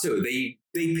the top 2. They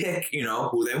pick,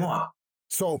 who they want.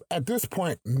 So at this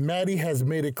point, Maddie has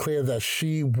made it clear that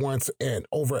she wants in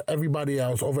over everybody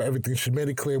else, over everything. She made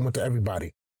it clear and went to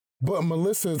everybody. But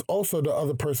Melissa is also the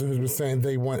other person who's been saying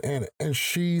they want in, and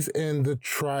she's in the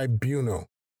tribunal.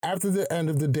 After the end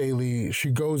of the daily, she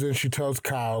goes in, she tells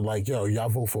Kyle, like, yo, y'all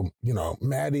vote for,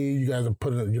 Maddie, you guys are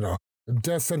putting, a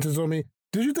death sentence on me.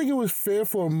 Did you think it was fair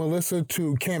for Melissa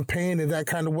to campaign in that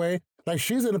kind of way? Like,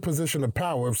 she's in a position of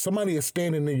power. If somebody is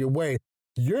standing in your way,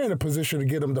 you're in a position to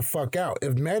get them the fuck out.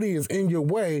 If Maddie is in your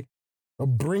way,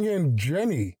 bring in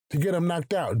Jenny to get him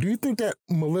knocked out. Do you think that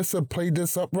Melissa played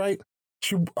this up right?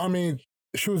 She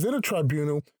was in a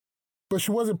tribunal, but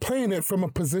she wasn't playing it from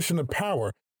a position of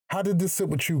power. How did this sit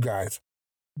with you guys?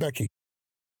 Becky?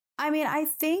 I mean, I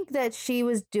think that she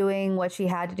was doing what she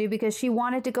had to do because she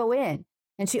wanted to go in.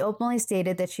 And she openly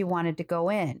stated that she wanted to go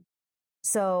in.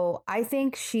 So I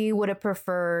think she would have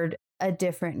preferred a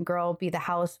different girl be the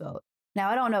house vote. Now,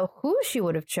 I don't know who she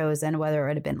would have chosen, whether it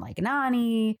would have been like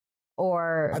Nani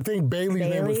or I think Bailey's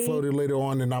name was Bailey? floated later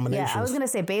on in nominations. Yeah, I was gonna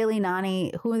say Bailey,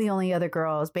 Nani. Who are the only other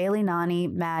girls? Bailey, Nani,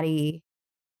 Maddie,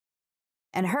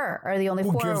 and her are the only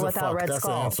Who four gives a without fuck? Red That's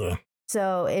Skull. the answer.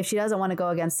 So if she doesn't want to go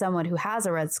against someone who has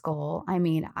a Red Skull, I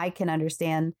mean, I can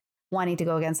understand wanting to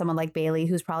go against someone like Bailey,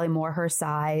 who's probably more her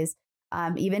size.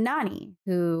 Even Nani,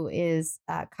 who is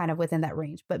kind of within that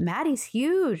range. But Maddie's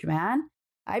huge, man.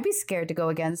 I'd be scared to go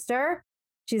against her.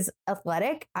 She's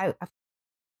athletic. I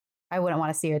wouldn't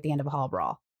want to see her at the end of a hall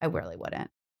brawl. I really wouldn't.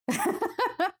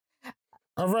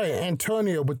 All right,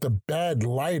 Antonio with the bad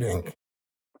lighting.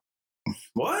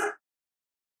 What?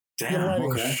 Your Damn.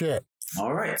 lighting Okay. shit.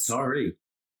 All right. Sorry.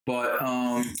 But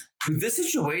this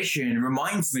situation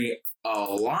reminds me a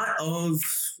lot of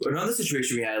another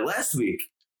situation we had last week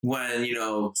when,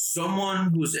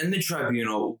 someone who was in the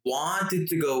tribunal wanted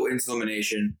to go into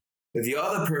elimination, but the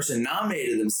other person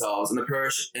nominated themselves and the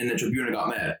person in the tribunal got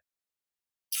mad.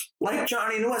 Like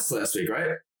Johnny and West last week,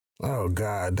 right? Oh,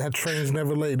 God. That train's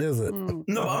never late, is it? Mm.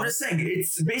 No, I'm just saying,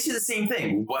 it's basically the same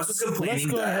thing. West was complaining Let's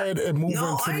go that... ahead and move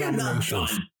No, into I am not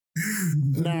nominations.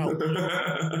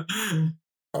 done.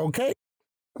 Okay.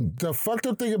 The fucked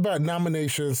up thing about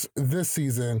nominations this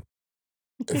season.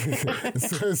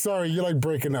 Sorry, you're like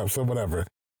breaking up, so whatever.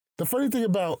 The funny thing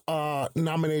about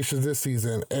nominations this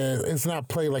season is it's not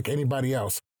played like anybody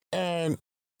else. And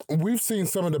we've seen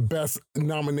some of the best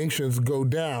nominations go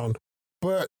down,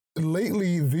 but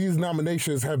lately these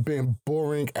nominations have been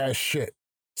boring as shit.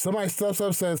 Somebody steps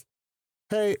up, says,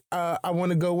 hey, I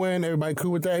want to go in. Everybody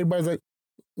cool with that? Everybody's like,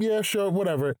 yeah, sure,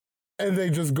 whatever. And they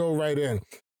just go right in.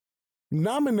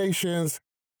 Nominations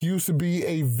used to be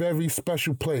a very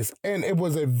special place, and it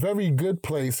was a very good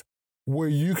place where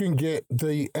you can get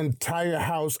the entire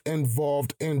house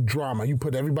involved in drama. You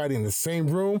put everybody in the same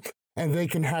room and they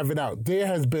can have it out. There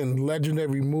has been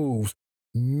legendary moves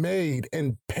made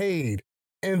and paid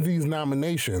in these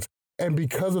nominations. And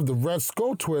because of the Red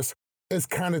Skull twist, it's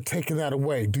kind of taking that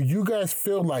away. Do you guys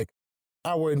feel like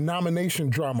our nomination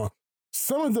drama,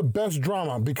 some of the best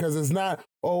drama, because it's not,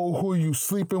 oh, who are you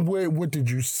sleeping with? What did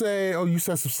you say? Oh, you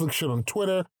said some slick shit on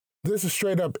Twitter. This is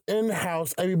straight up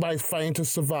in-house, everybody's fighting to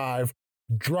survive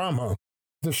drama.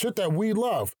 The shit that we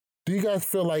love. Do you guys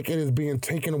feel like it is being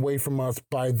taken away from us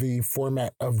by the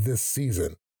format of this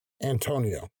season?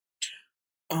 Antonio.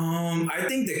 I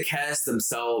think the cast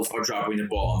themselves are dropping the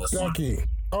ball on this one. Becky.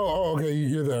 Oh, okay,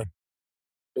 you're there.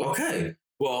 Okay.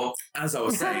 Well, as I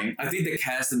was saying, I think the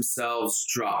cast themselves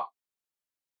drop.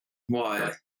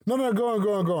 What? No, go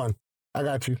on. I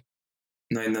got you.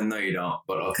 No, you don't.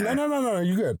 But okay. No,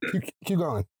 you good. Keep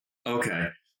going. Okay.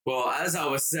 Well, as I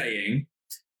was saying,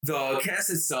 the cast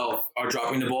itself are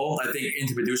dropping the ball. I think in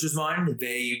the producer's mind,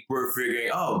 they were figuring,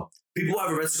 oh, people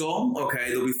have a Red Skull. Okay,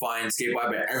 they'll be fine. Skate by,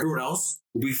 but everyone else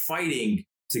will be fighting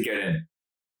to get in.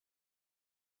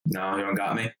 No, you don't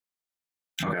got me?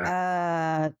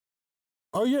 Okay.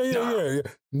 Oh, yeah.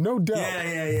 No doubt.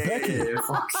 Yeah. Becky.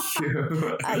 Fuck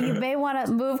you. You may want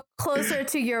to move closer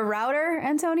to your router,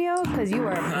 Antonio, because you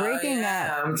are breaking up.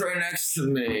 Yeah, I'm right next to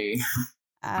me.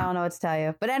 I don't know what to tell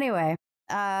you. But anyway,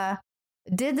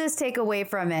 did this take away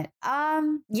from it?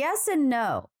 Yes and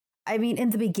no. I mean, in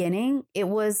the beginning, it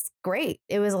was great.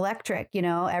 It was electric.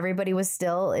 Everybody was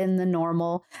still in the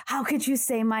normal, how could you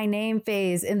say my name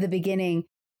phase in the beginning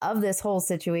of this whole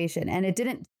situation. And it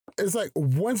didn't. It's like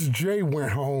once Jay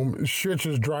went home, shit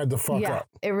just dried the fuck up.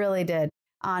 It really did,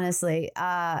 honestly.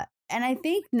 And I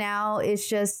think now it's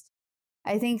just,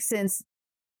 I think since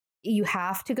you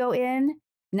have to go in,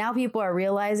 now people are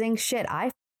realizing, shit,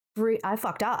 I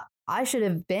fucked up. I should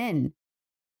have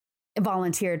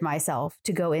volunteered myself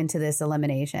to go into this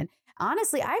elimination.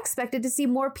 Honestly, I expected to see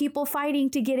more people fighting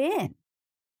to get in.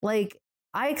 Like,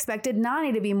 I expected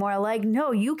Nani to be more like,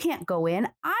 no, you can't go in.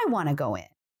 I want to go in.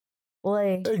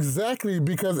 Like, exactly,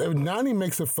 because if Nani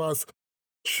makes a fuss,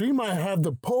 she might have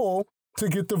the pull to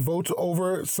get the votes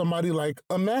over somebody like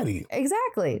a Maddie.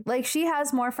 Exactly. Like, she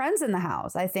has more friends in the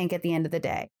house, I think, at the end of the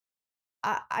day.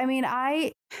 I mean,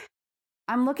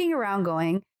 I'm looking around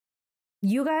going,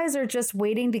 you guys are just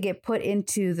waiting to get put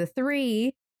into the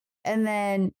 3 and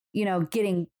then,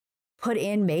 getting put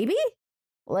in maybe?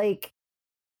 Like,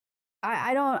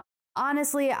 I don't,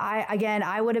 honestly,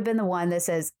 I would have been the one that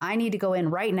says, I need to go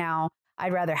in right now.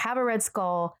 I'd rather have a Red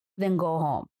Skull than go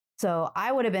home. So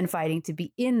I would have been fighting to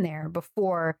be in there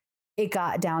before it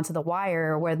got down to the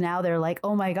wire where now they're like,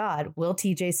 oh my God, will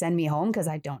TJ send me home because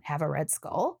I don't have a Red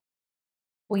Skull?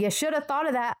 Well, you should have thought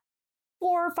of that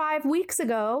 4 or 5 weeks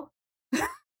ago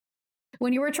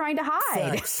when you were trying to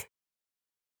hide. Facts.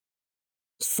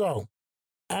 So,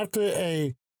 after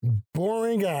a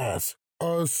boring ass,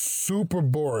 super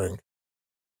boring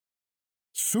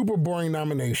super boring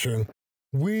nomination,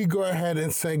 we go ahead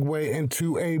and segue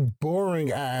into a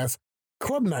boring ass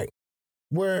club night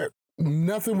where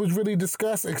nothing was really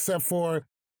discussed except for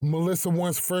Melissa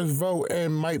wants first vote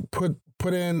and might put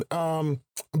in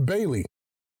Bailey.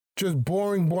 Just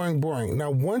boring.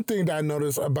 Now, one thing that I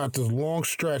noticed about this long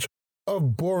stretch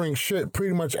of boring shit,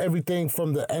 pretty much everything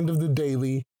from the end of the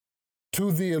daily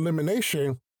to the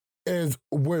elimination, is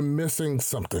we're missing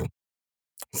something.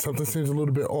 Something seems a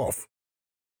little bit off.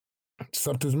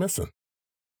 Something's missing.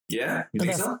 Yeah, you And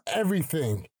think that's so?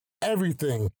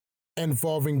 everything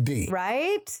involving D.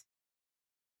 Right?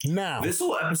 Now, This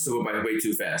whole episode went by way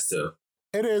too fast, too.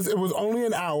 it was only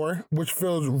an hour, which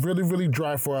feels really, really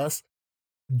dry for us.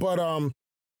 But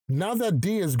now that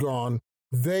D is gone,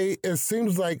 it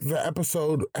seems like the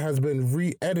episode has been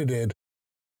re-edited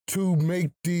to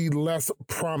make D less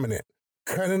prominent,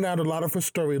 cutting out a lot of her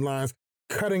storylines,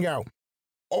 cutting out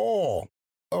all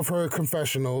of her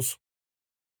confessionals.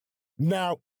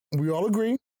 Now, we all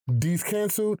agree, D's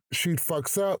canceled, she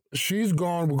fucks up, she's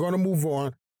gone, we're going to move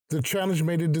on. The challenge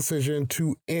made a decision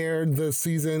to air the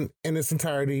season in its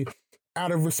entirety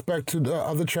out of respect to the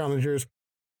other challengers,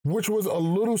 which was a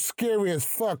little scary as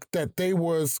fuck that they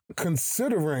was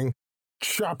considering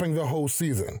chopping the whole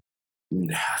season.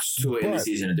 It's too late in the But-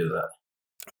 season to do that.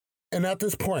 And at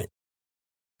this point,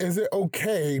 is it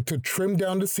okay to trim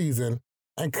down the season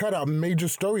and cut out major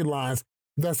storylines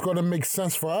that's going to make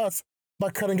sense for us by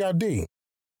cutting out D?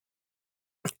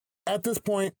 At this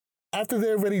point, after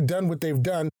they've already done what they've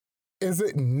done, is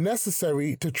it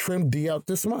necessary to trim D out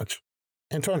this much?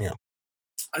 Antonio.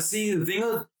 I see the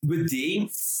thing with D,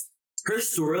 her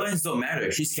storylines don't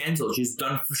matter. She's canceled. She's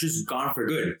gone for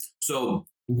good. So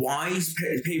why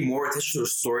pay more attention to a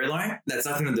storyline that's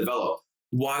not going to develop?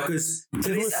 Why? Because We're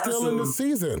today's still in the episode.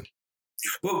 season.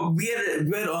 But we had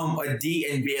a D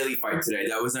and Bailey fight today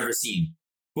that was never seen.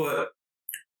 But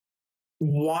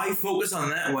why focus on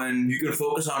that when you can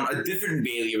focus on a different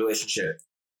Bailey relationship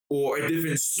or a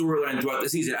different storyline throughout the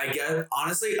season? I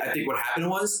think what happened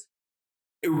was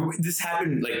this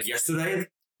happened like yesterday,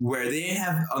 where they didn't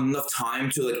have enough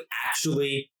time to like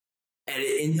actually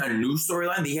edit in a new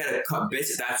storyline. They had to cut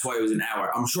bits. That's why it was an hour.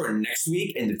 I'm sure next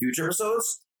week in the future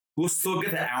episodes, we'll still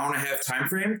get the hour and a half time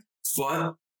frame,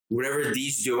 but whatever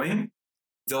D's doing,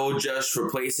 they'll just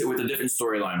replace it with a different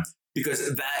storyline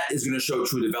because that is going to show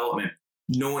true development.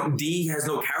 D has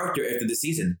no character after the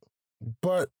season.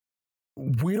 But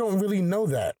we don't really know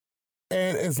that.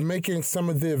 And it's making some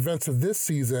of the events of this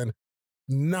season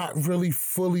not really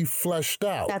fully fleshed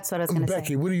out. That's what I was going to say.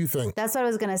 Becky, what do you think? That's what I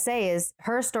was going to say is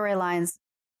her storylines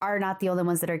are not the only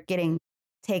ones that are getting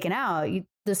taken out.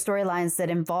 The storylines that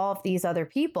involve these other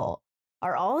people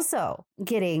are also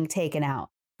getting taken out.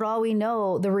 For all we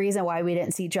know, the reason why we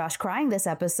didn't see Josh crying this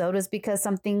episode is because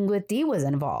something with D was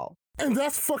involved. And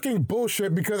that's fucking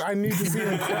bullshit because I need to see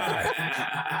him cry.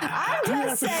 I'm He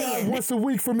has just to cry saying. once a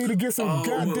week for me to get some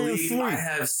goddamn Malik, sleep.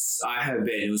 I have bad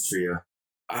news for you.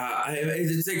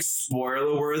 It's like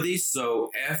spoiler worthy. So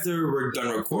after we're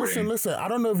done recording, Listen. I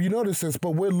don't know if you noticed this,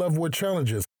 but we're Love Wood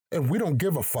Challenges, and we don't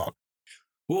give a fuck.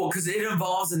 well, because it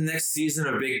involves the next season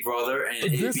of Big Brother,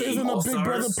 and This it being isn't a Big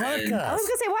Brother All-Stars, and- podcast. I was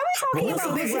going to say, why are we Well,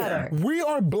 talking about Big listen. Brother? We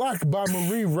are Black by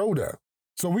Marie Rhoda,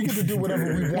 so we get to do whatever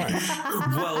we want.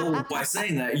 Well, by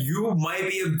saying that, you might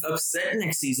be upset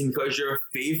next season because your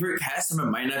favorite cast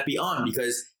member might not be on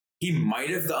because he might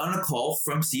have gotten a call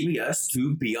from CBS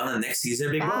to be on the next season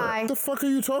of Big Brother. Bye. What the fuck are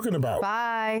you talking about?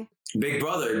 Bye. Big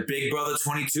Brother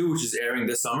 22, which is airing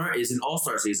this summer, is an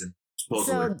all-star season,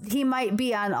 supposedly. So he might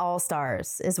be on All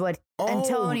Stars, is what Oh,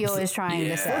 Antonio is trying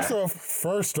yeah. to say.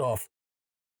 First off,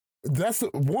 that's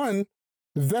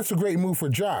a great move for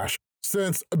Josh,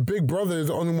 since Big Brother is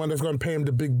the only one that's going to pay him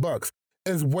the big bucks.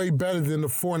 It's way better than the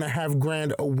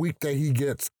 $4,500 a week that he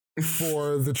gets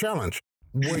for the challenge,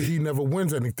 where he never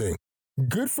wins anything.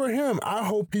 Good for him. I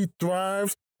hope he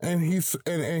thrives and he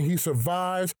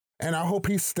survives, and I hope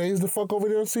he stays the fuck over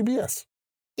there on CBS.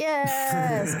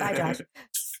 Yes. Bye, Josh.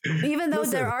 Even though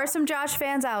Listen. there are some Josh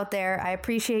fans out there, I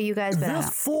appreciate you guys being There's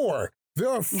out. four. There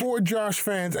are 4 Josh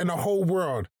fans in the whole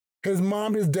world. His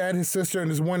mom, his dad, his sister,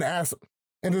 and there's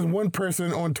one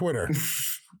person on Twitter.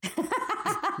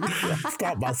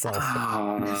 Stop myself.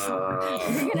 You're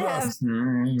gonna have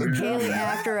Kaylee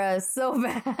after us so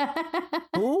bad.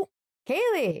 Who?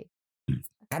 Kaylee.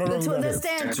 I don't know who that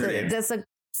That's her name.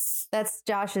 That's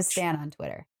Josh's stan on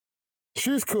Twitter.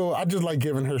 She's cool. I just like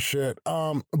giving her shit. We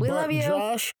But love you.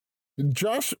 Josh,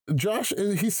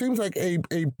 he seems like a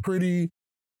pretty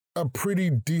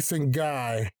decent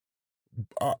guy.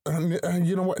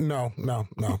 You know what? No.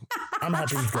 I'm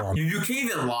happy he's gone. You can't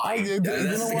even lie.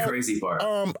 That's the crazy part.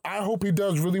 I hope he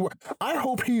does really well. I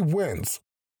hope he wins.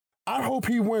 I hope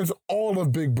he wins all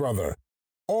of Big Brother.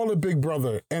 All of Big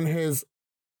Brother and his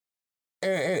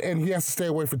and he has to stay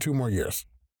away for 2 more years.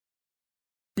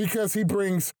 Because he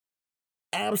brings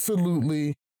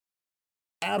absolutely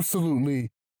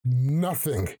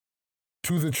nothing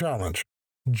to the challenge.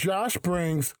 Josh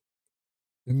brings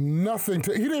nothing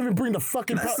to. He didn't even bring the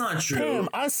fucking. That's not true. Pam,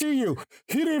 I see you.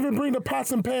 He didn't even bring the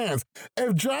pots and pans.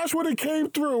 If Josh would have came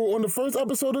through on the first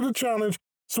episode of the challenge,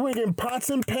 swinging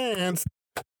pots and pans,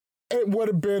 it would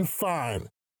have been fine.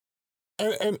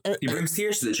 And he brings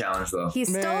tears to the challenge, though. He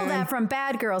stole that from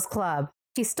Bad Girls Club.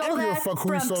 He stole that from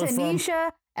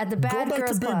Tanisha at the Bad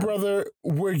Girls Club. Go back to Big Brother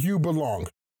where you belong.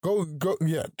 Go.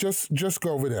 Yeah, just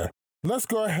go over there. Let's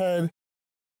go ahead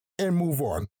and move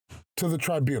on to the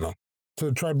tribunal. So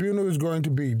the tribunal is going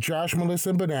to be Josh, Melissa,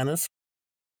 and Bananas.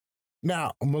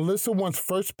 Now, Melissa wants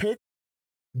first pick,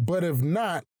 but if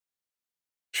not,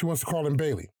 she wants to call in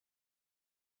Bailey.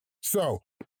 So,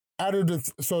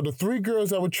 the 3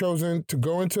 girls that were chosen to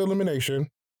go into elimination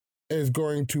is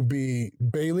going to be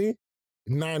Bailey,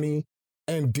 Nany,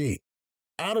 and Dee.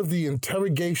 Out of the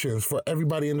interrogations for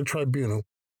everybody in the tribunal,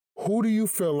 who do you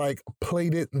feel like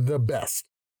played it the best?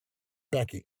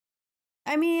 Becky.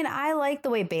 I mean, I like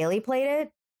the way Bailey played it.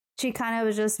 She kind of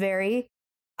was just very,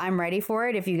 I'm ready for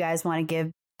it. If you guys want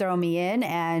to throw me in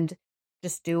and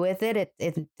just do with it.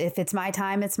 If it's my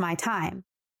time, it's my time.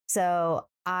 So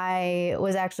I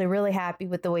was actually really happy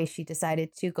with the way she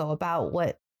decided to go about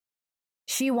what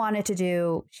she wanted to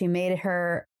do. She made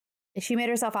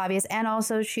herself obvious, and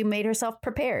also she made herself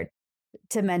prepared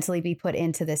to mentally be put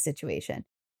into this situation.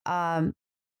 Nany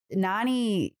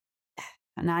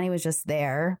was just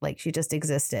there, like she just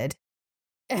existed.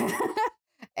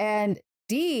 And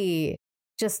Dee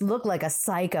just looked like a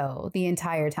psycho the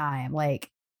entire time. Like,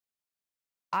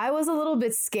 I was a little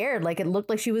bit scared. Like, it looked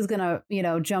like she was gonna,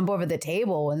 jump over the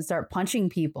table and start punching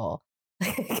people.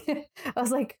 I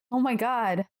was like, oh my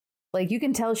God. Like, you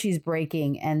can tell she's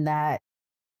breaking, and that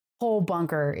whole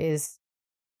bunker is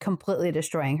completely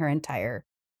destroying her entire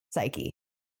psyche.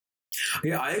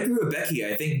 Yeah, I agree with Becky.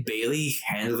 I think Bailey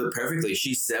handled it perfectly.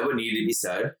 She said what needed to be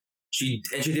said. She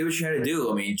did what she had to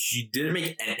do. I mean, she didn't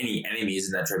make any enemies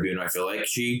in that tribunal. I feel like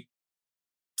she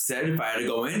said, if I had to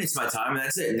go in, it's my time, and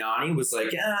that's it. Nany was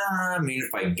like, I mean,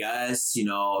 if I guess, if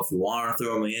you want to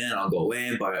throw me in, I'll go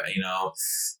in, but,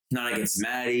 not against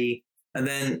Maddie. And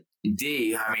then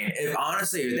Dee, I mean, if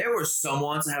there was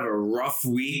someone to have a rough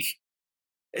week,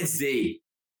 it's Dee.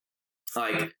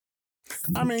 Like,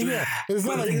 I mean, yeah, it's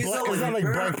not like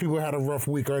black people had a rough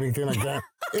week or anything like that.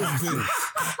 It's Dee.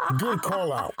 Good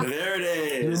call out. There it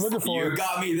is. You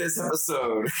got me this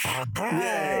episode.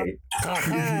 Yay.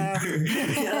 Yeah,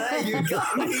 you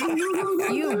got me.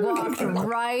 You walked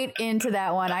right into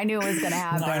that one. I knew it was going to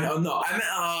happen. No.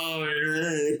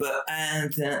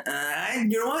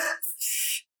 You know what?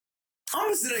 I'm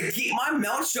just going to keep my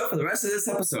mouth shut for the rest of this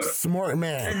episode. Smart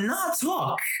man. And not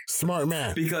talk. Smart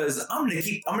man. Because I'm going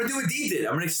to do what Dee did.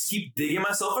 I'm going to keep digging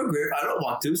myself a grave. I don't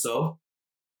want to, so.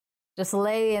 Just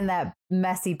lay in that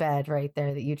messy bed right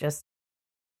there that you just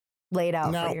laid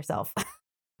out for yourself.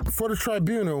 For the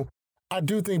tribunal, I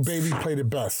do think Bailey played it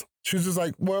best. She was just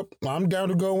like, well, I'm down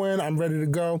to go in. I'm ready to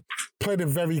go. Played it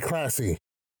very classy.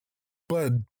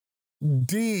 But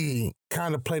Dee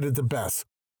kind of played it the best.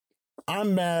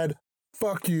 I'm mad.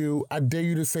 Fuck you. I dare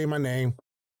you to say my name.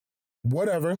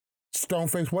 Whatever.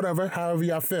 Stoneface, whatever. However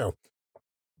y'all feel.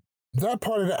 That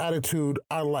part of the attitude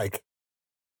I like.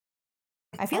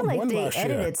 I feel like they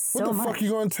edited so much. What the fuck you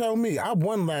gonna tell me? I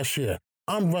won last year.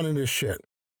 I'm running this shit.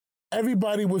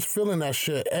 Everybody was feeling that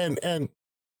shit. And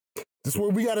this is where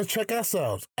we gotta check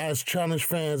ourselves as challenge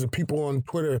fans and people on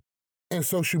Twitter and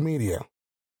social media.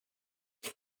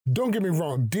 Don't get me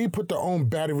wrong, Dee put their own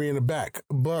battery in the back,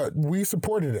 but we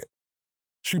supported it.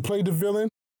 She played the villain,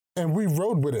 and we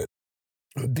rode with it.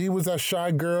 Dee was that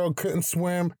shy girl, couldn't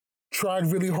swim,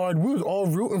 tried really hard. We was all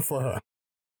rooting for her.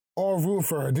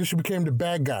 Then she became the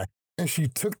bad guy, and she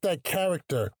took that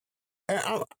character.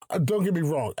 And don't get me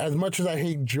wrong, as much as I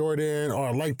hate Jordan or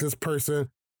I like this person,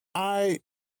 I,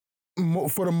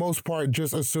 for the most part,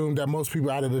 just assume that most people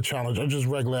out of the challenge are just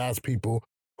regular-ass people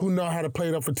who know how to play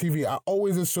it up for TV. I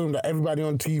always assume that everybody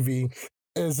on TV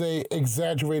is a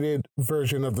exaggerated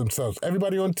version of themselves.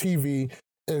 Everybody on TV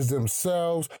is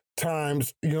themselves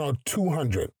times,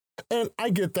 200. And I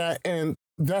get that, and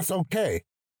that's okay.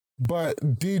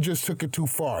 But Dee just took it too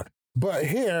far. But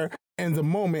here, in the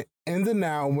moment, in the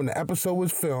now, when the episode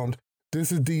was filmed,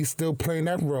 this is Dee still playing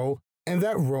that role, and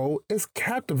that role is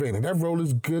captivating. That role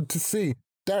is good to see.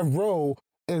 That role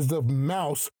is the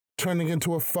mouse turning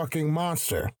into a fucking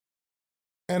monster.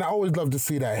 And I always love to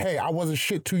see that. Hey, I wasn't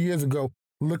shit 2 years ago.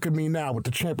 Look at me now with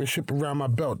the championship around my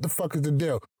belt. The fuck is the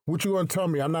deal? What you gonna tell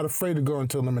me? I'm not afraid to go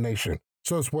into elimination.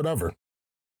 So it's whatever.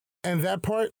 And that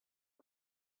part,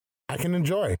 I can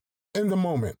enjoy in the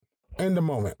moment. In the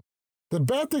moment. The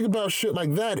bad thing about shit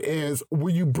like that is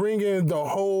when you bring in the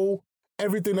whole,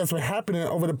 everything that's been happening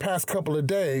over the past couple of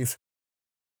days,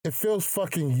 it feels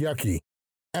fucking yucky.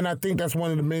 And I think that's one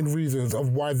of the main reasons of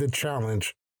why the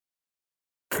challenge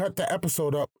cut the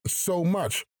episode up so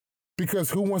much.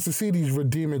 Because who wants to see these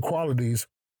redeeming qualities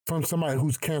from somebody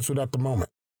who's canceled at the moment?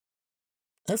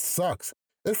 It sucks.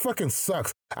 It fucking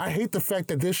sucks. I hate the fact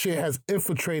that this shit has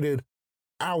infiltrated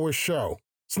our show.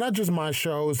 It's not just my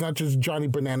show. It's not just Johnny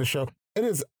Banana's show. It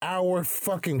is our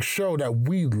fucking show that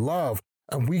we love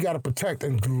and we got to protect.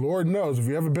 And Lord knows, if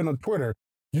you've ever been on Twitter,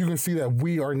 you can see that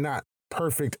we are not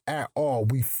perfect at all.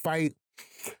 We fight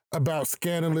about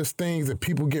scandalous things and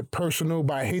people get personal,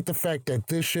 but I hate the fact that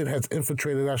this shit has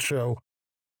infiltrated our show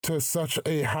to such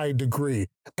a high degree.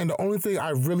 And the only thing I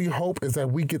really hope is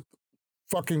that we get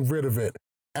fucking rid of it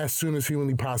as soon as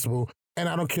humanly possible. And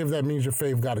I don't care if that means your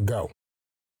fave gotta go.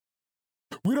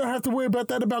 We don't have to worry about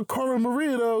that about Cara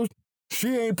Maria, though.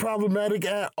 She ain't problematic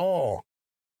at all.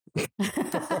 Well,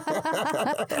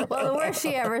 the worst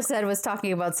she ever said was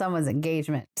talking about someone's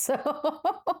engagement. So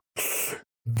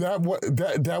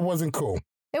that wasn't cool.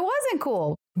 It wasn't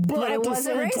cool, but it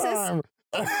wasn't racist.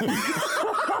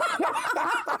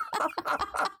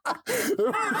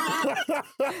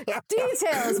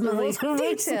 Details, Malik.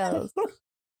 Details.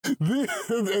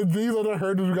 These are the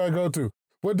hurdles we gotta go to.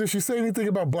 What, did she say anything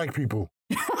about black people?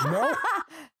 No?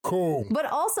 Cool. But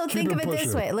also think of it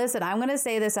this way. Listen, I'm going to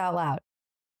say this out loud.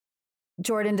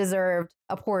 Jordan deserved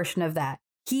a portion of that.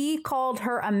 He called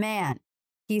her a man.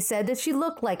 He said that she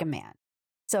looked like a man.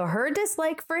 So her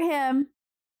dislike for him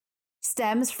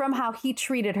stems from how he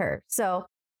treated her. So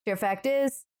the fact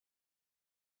is,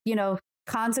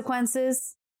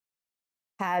 consequences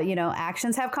have,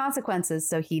 actions have consequences.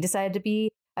 So he decided to be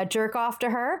a jerk off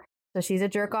to her. So she's a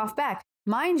jerk off back.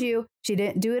 Mind you, she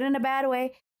didn't do it in a bad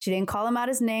way. She didn't call him out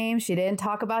his name. She didn't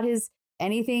talk about his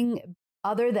anything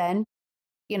other than,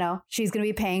 she's going to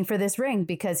be paying for this ring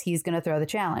because he's going to throw the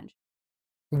challenge.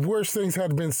 Worse things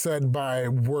had been said by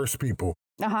worse people.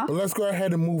 But let's go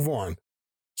ahead and move on.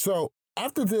 So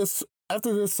after this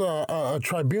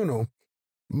tribunal,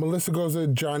 Melissa goes to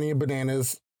Johnny and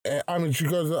Bananas. She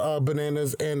goes to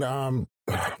Bananas and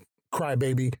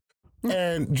Crybaby.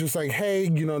 And just like, hey,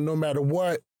 no matter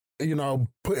what,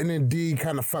 putting in D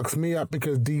kind of fucks me up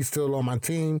because D's still on my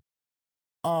team.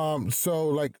 So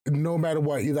like, no matter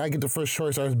what, either I get the first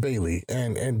choice or it's Bailey,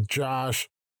 and Josh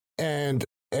and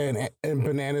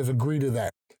Bananas agree to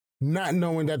that, not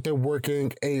knowing that they're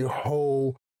working a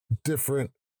whole different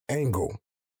angle.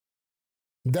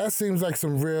 That seems like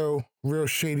some real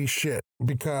shady shit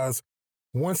because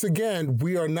once again,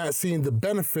 we are not seeing the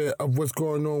benefit of what's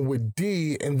going on with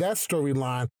D and that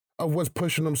storyline of what's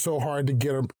pushing them so hard to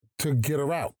get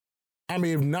her out. I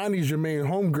mean, if Nani's your main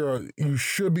homegirl, you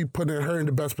should be putting her in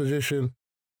the best position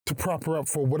to prop her up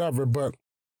for whatever, but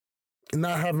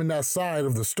not having that side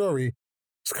of the story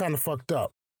is kind of fucked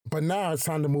up. But now it's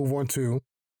time to move on to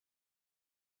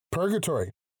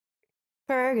Purgatory.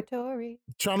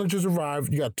 Challenges arrive.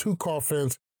 You got 2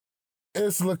 coffins.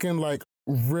 It's looking like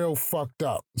real fucked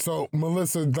up. So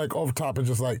Melissa, like over top, is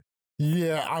just like,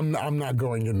 yeah, I'm not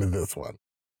going into this one,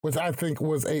 which I think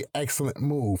was a excellent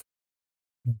move.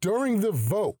 During the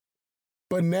vote,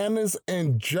 Bananas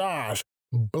and Josh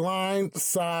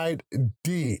blindside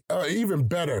D. Even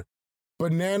better,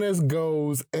 Bananas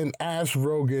goes and asks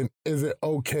Rogan, is it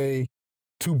okay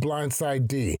to blindside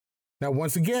D? Now,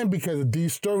 once again, because of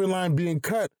D's storyline being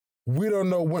cut, we don't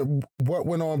know what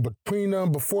went on between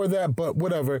them before that, but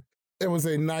whatever. It was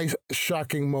a nice,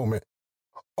 shocking moment.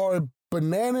 Are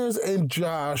Bananas and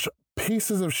Josh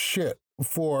pieces of shit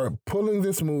for pulling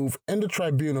this move in the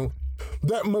tribunal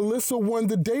that Melissa won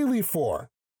the daily for?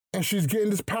 And she's getting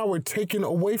this power taken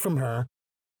away from her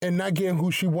and not getting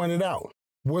who she wanted out.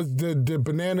 Did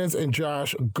Bananas and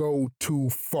Josh go too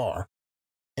far?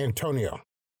 Antonio.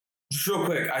 Just real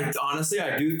quick, I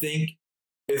do think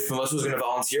if Melissa was going to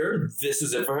volunteer, this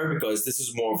was it for her because this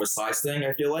is more of a size thing,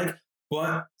 I feel like.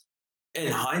 But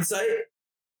in hindsight,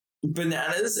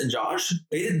 Bananas and Josh,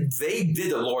 they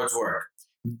did the Lord's work.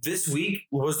 This week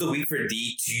was the week for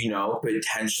D to,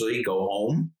 potentially go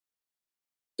home.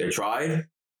 They tried.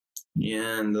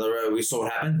 Yeah, and we saw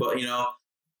what happened. But,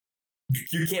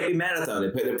 you can't be mad at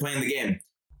them. They're playing the game.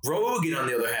 Rogan, on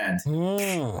the other hand,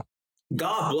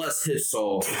 God bless his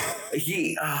soul.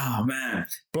 Oh man,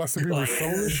 Blessed people's soul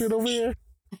and shit over here.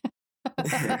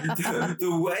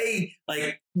 the way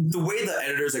the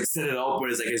editors like set it up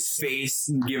with his face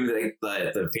and giving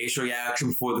the facial reaction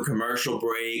before the commercial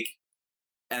break,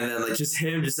 and then just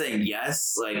him just saying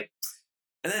yes,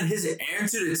 and then his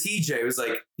answer to TJ was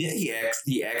yeah,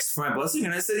 he asked for my blessing,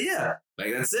 and I said yeah,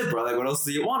 that's it, bro. What else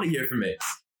do you want to hear from me?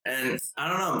 And I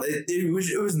don't know, it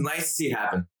was nice to see it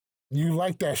happen. You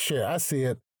like that shit? I see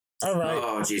it. All right.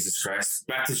 Oh, Jesus Christ!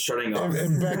 Back to shutting up.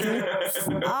 And Becky,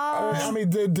 I mean,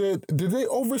 did they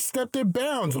overstep their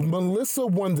bounds? Melissa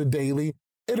won the daily.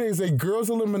 It is a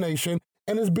girls' elimination,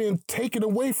 and it's being taken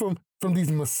away from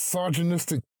these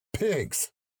misogynistic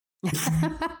pigs. You're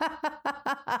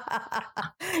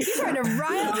trying to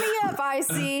rile me up, I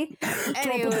see. Trying to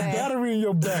Anyway, put the battery in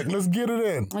your back. Let's get it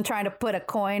in. I'm trying to put a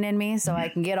coin in me so I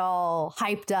can get all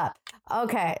hyped up.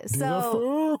 Okay,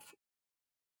 so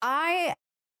I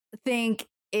think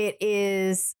it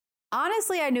is,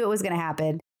 honestly, I knew it was going to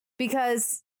happen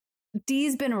because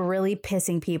Dee's been really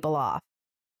pissing people off.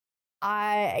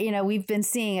 We've been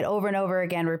seeing it over and over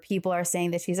again where people are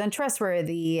saying that she's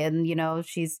untrustworthy and,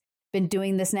 she's been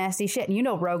doing this nasty shit.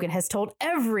 And, Rogan has told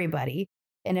everybody,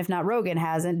 and if not Rogan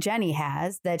hasn't, Jenny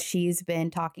has, that she's been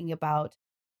talking about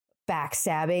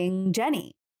backstabbing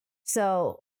Jenny.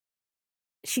 So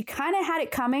she kind of had it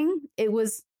coming. It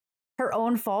was her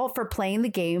own fault for playing the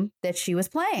game that she was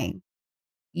playing.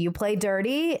 You play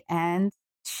dirty and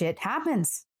shit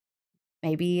happens.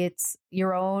 Maybe it's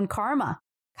your own karma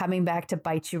coming back to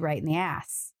bite you right in the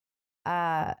ass.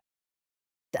 I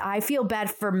feel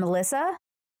bad for Melissa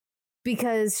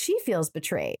because she feels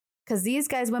betrayed because these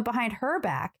guys went behind her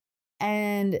back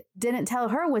and didn't tell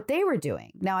her what they were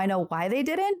doing. Now I know why they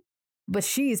didn't, but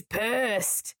she's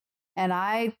pissed. And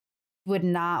I would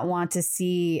not want to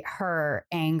see her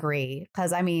angry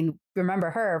because,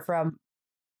 remember her from,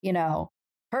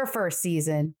 her first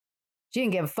season. She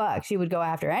didn't give a fuck. She would go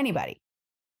after anybody.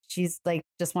 She's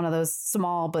just one of those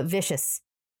small but vicious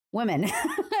women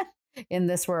in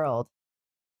this world.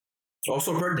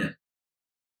 Also pregnant.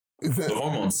 The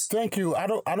hormones. Thank you. I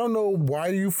don't know why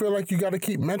you feel like you got to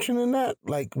keep mentioning that.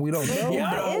 We don't know.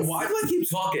 Yeah, why do I keep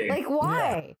talking?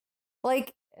 Why?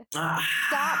 Yeah.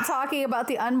 Stop talking about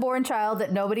the unborn child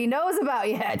that nobody knows about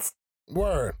yet.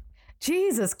 Word.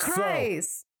 Jesus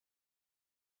Christ.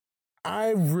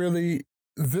 So,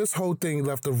 this whole thing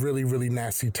left a really, really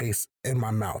nasty taste in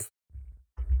my mouth.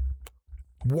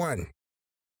 One,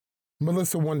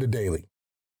 Melissa won the daily.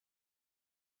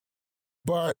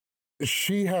 But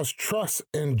she has trust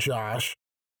in Josh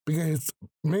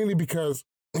mainly because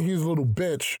he's a little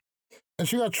bitch. And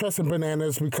she got trust in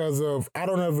Bananas because of, I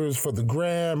don't know if it was for the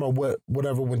gram or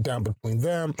whatever went down between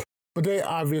them, but they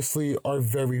obviously are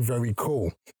very, very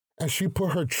cool. And she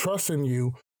put her trust in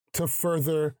you to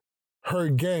further her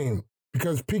game.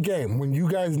 Because P-Game, when you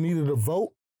guys needed a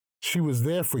vote, she was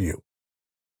there for you.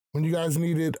 When you guys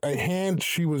needed a hand,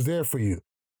 she was there for you.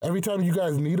 Every time you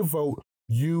guys need a vote,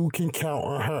 you can count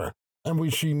on her. And when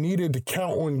she needed to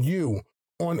count on you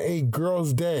on a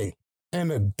girl's day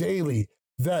and a daily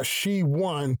that she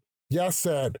won, y'all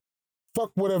said,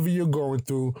 fuck whatever you're going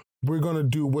through. We're going to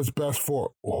do what's best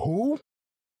for who?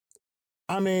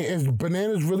 Is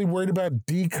Bananas really worried about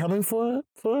D coming for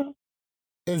her?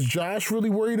 Is Josh really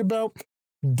worried about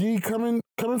D coming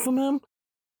from him?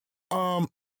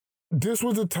 This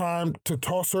was the time to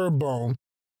toss her a bone.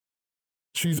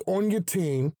 She's on your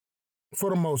team for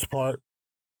the most part,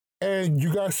 and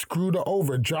you guys screwed her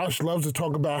over. Josh loves to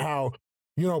talk about how,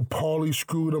 Paulie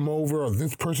screwed him over, or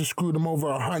this person screwed him over,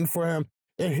 or hunting for him.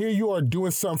 And here you are doing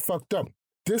something fucked up.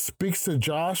 This speaks to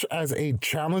Josh as a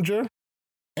challenger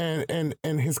and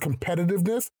his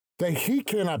competitiveness, that he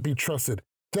cannot be trusted,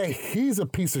 that he's a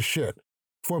piece of shit.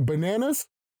 For Bananas,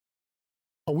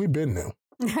 we've been there.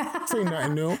 This ain't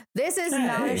nothing new. This is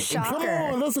not a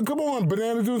shocker. Come on.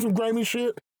 Bananas doing some grimy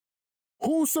shit.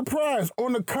 Who's surprised?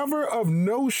 On the cover of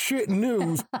No Shit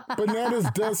News, Bananas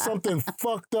does something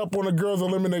fucked up on a girl's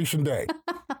elimination day.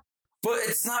 But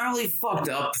it's not really fucked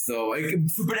up, though.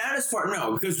 For Bananas' part,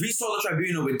 no, because we saw the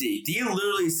tribunal with D. D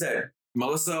literally said,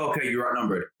 Melissa, okay, you're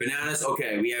outnumbered. Bananas,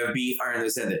 okay, we have beef, I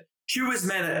understand it. She was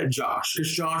mad at Josh,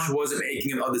 because Josh wasn't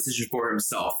making a decision for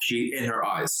himself, in her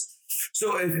eyes.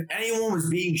 So if anyone was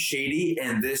being shady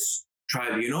in this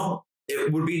tribunal,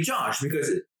 it would be Josh,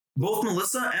 because both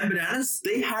Melissa and Bananas,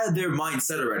 they had their mind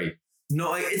set already.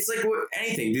 No, it's like with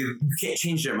anything. You can't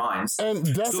change their minds. And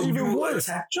that's so even worse.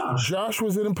 Josh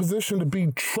was in a position to be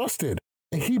trusted,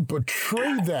 and he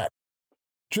betrayed that.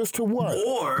 Just to what?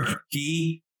 Or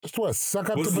he just what? Suck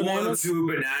up to Bananas? To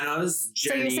Bananas,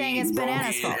 Jenny, so you're saying it's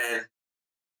Bananas' fault?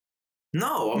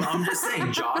 No, I'm just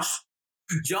saying,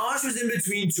 Josh was in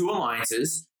between two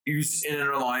alliances. He was in an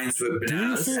alliance with Do you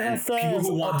Bananas see how and people fast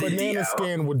who a wanted D banana out.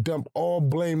 scan would dump all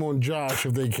blame on Josh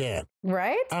if they can?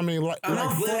 Right? I mean, like I'm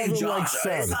not blaming father, like Josh.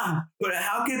 It's son. not, but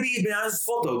how can it be Bananas'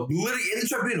 fault though? Literally in the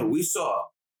tribunal, we saw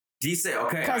D say,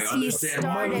 "Okay, I 'Cause he understand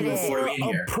why started you it. before me in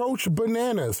here." Approached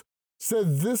Bananas,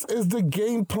 said this is the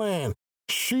game plan.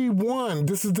 She won.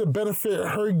 This is to benefit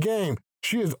her game.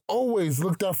 She has always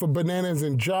looked out for Bananas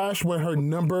and Josh when her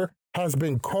number has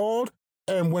been called.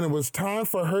 And when it was time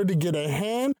for her to get a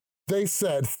hand, they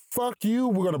said, fuck you,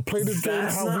 we're going to play this game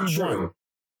That's how not we true. want.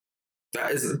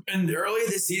 That is, and earlier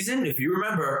this season, if you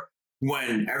remember,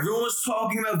 when everyone was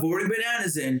talking about voting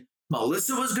Bananas in,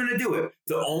 Melissa was going to do it.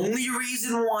 The only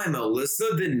reason why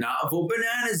Melissa did not vote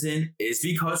Bananas in is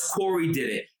because Corey did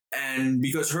it. And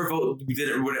because her vote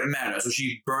wouldn't matter. So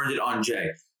she burned it on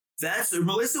Jay.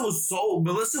 Melissa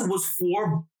was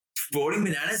for voting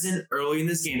Bananas in early in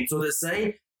this game. So to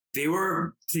say they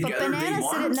were together. But Bananas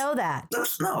didn't know that.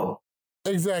 No.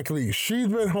 Exactly. She's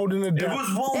been holding it down. It was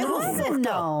well It known. wasn't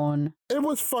known. It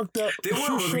was fucked up. They She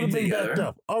weren't should living have been together. backed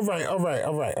up.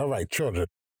 All right, children.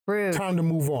 Rude. Time to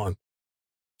move on.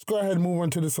 Let's go ahead and move on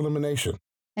to this elimination.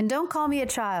 And don't call me a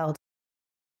child.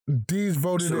 D's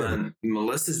voted So in. then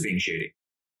Melissa's being shady.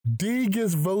 D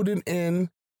gets voted in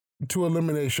to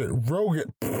elimination.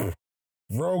 Rogan.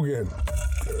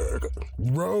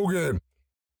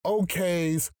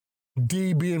 Okay's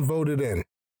D being voted in.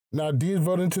 Now D is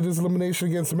voting into this elimination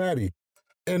against Maddie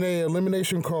in a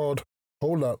elimination called,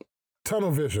 hold up,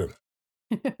 Tunnel Vision.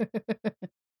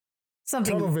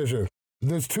 Something. Tunnel Vision.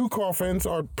 There's two coffins,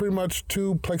 or pretty much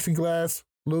two plexiglass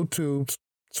little tubes,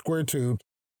 square tubes.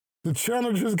 The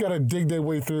challengers got to dig their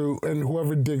way through, and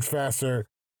whoever digs faster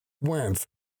wins.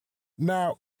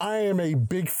 Now, I am a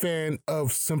big fan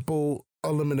of simple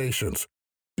eliminations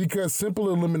because simple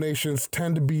eliminations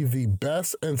tend to be the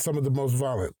best and some of the most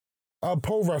violent.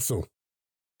 Pole wrestle.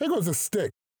 Here goes a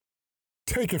stick.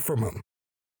 Take it from him.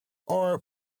 Or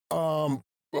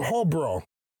hall brawl.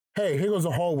 Hey, here goes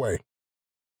a hallway.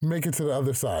 Make it to the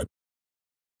other side.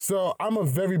 So I'm a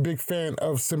very big fan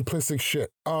of simplistic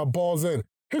shit. Balls in.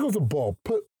 Here goes a ball.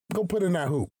 Go put in that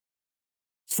hoop.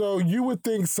 So you would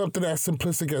think something as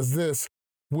simplistic as this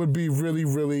would be really,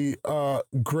 really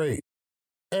great.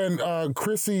 And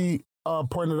Chrissy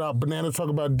pointed out, Banana talk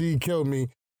about D killed me.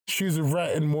 She's a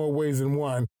rat in more ways than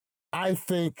one. I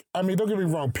mean, don't get me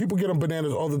wrong. People get on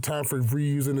Bananas all the time for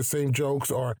reusing the same jokes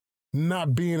or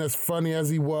not being as funny as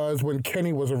he was when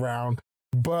Kenny was around.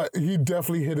 But he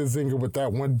definitely hit a zinger with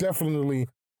that one. Definitely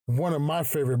one of my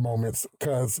favorite moments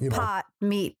because, you know. Pot,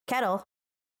 meat, kettle.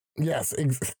 Yes.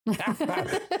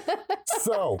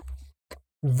 So,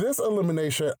 this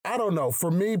elimination, I don't know. For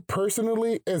me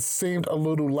personally, it seemed a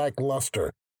little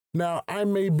lackluster. Now, I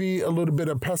may be a little bit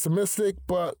pessimistic,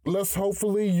 but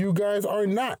hopefully you guys are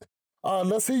not.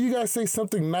 Let's hear you guys say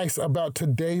something nice about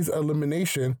today's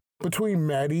elimination between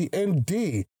Maddie and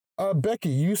D. Becky,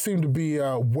 you seem to be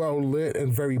well lit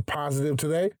and very positive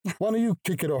today. Why don't you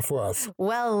kick it off for us?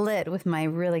 Well lit with my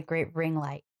really great ring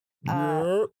light.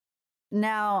 Yep.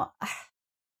 Now,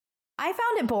 I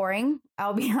found it boring,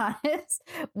 I'll be honest.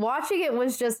 Watching it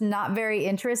was just not very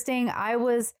interesting. I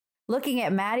was looking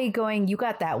at Maddie going, you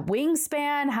got that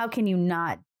wingspan. How can you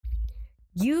not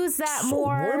use that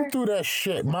more? Run through that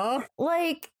shit, ma.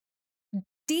 Like,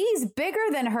 Dee's bigger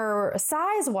than her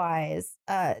size-wise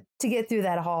to get through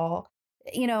that hall.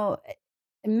 You know,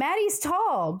 Maddie's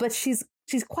tall, but she's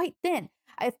quite thin.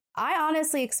 I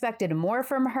honestly expected more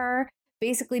from her,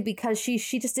 basically because she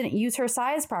just didn't use her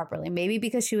size properly. Maybe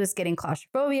because she was getting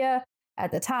claustrophobia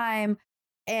at the time.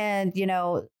 And, you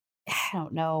know, I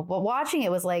don't know. But watching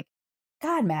it was like,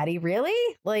 God, Maddie, really?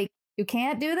 Like, you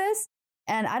can't do this?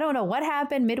 And I don't know what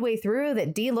happened midway through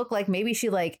that Dee looked like maybe she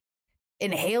like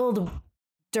inhaled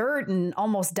dirt and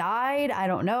almost died. I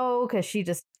don't know, because she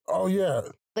just, Oh, yeah.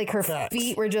 like her Facts.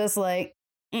 feet were just like,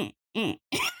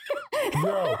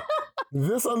 Yo,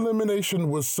 this elimination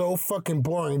was so fucking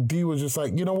boring. D was just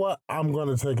like, you know what? I'm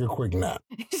going to take a quick nap.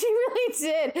 She really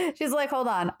did. She's like, hold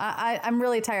on. I'm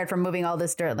really tired from moving all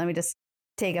this dirt. Let me just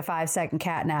take a 5-second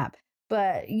cat nap.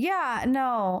 But yeah,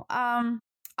 no.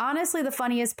 Honestly, the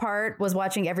funniest part was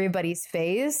watching everybody's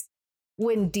face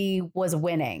when D was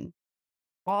winning.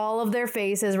 All of their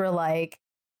faces were like,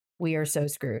 we are so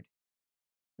screwed.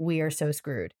 We are so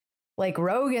screwed. Like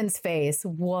Rogan's face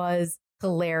was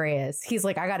hilarious. He's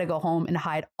like, I got to go home and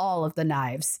hide all of the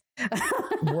knives.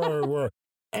 Word.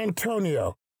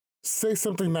 Antonio, say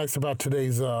something nice about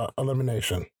today's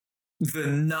elimination. The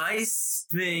nice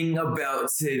thing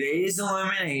about today's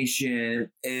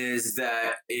elimination is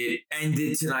that it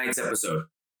ended tonight's episode.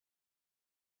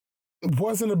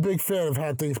 wasn't a big fan of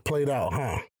how things played out,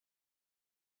 huh?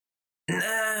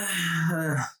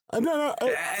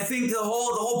 I think the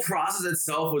whole process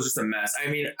itself was just a mess. I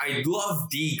mean, I love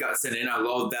D got sent in. I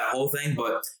love that whole thing,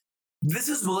 but this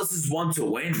is Melissa's one to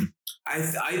win. I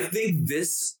think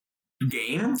this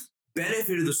game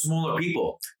benefited the smaller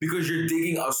people because you're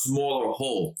digging a smaller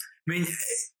hole. I mean,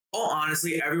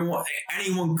 honestly,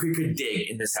 anyone could dig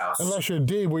in this house. Unless you're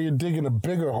D, where you're digging a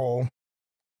bigger hole.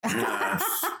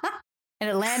 And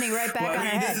it landing right back on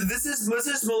her head. This is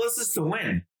Melissa's to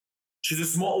win.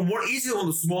 She's more easily one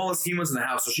of the smallest humans in the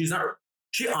house, so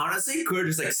she honestly could have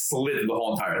just like slid the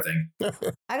whole entire thing.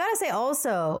 I gotta say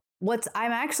also,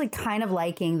 I'm actually kind of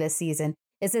liking this season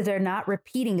is that they're not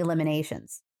repeating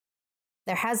eliminations.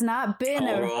 There has not been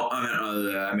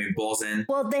I mean, balls in.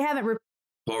 Well, they haven't.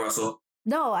 Paul Russell.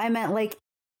 No, I meant like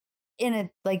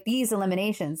these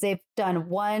eliminations. They've done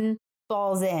one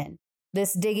balls in,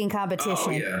 this digging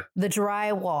competition, the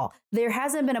drywall. There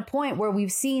hasn't been a point where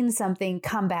we've seen something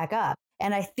come back up.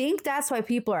 And I think that's why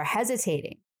people are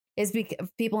hesitating, is because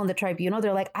people in the tribunal,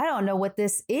 they're like, I don't know what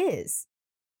this is.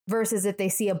 Versus if they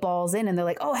see a balls in and they're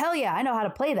like, oh, hell yeah, I know how to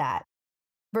play that.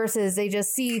 Versus they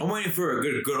just see. I'm waiting for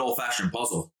a good old fashioned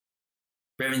puzzle.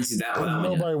 We haven't seen that one.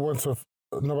 Nobody wants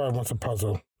a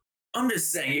puzzle. I'm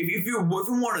just saying, if you're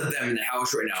one of them in the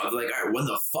house right now, they're like, all right, when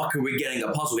the fuck are we getting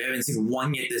a puzzle? We haven't seen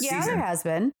one yet this season. Yeah, there has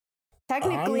been.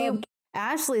 Technically,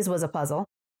 Ashley's was a puzzle.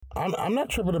 I'm not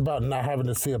tripping about not having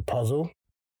to see a puzzle.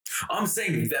 I'm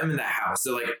saying them in the house.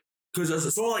 They're like,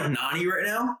 because someone like Nani right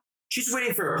now, she's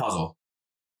waiting for a puzzle.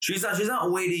 She's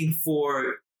not waiting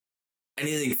for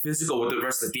anything physical with the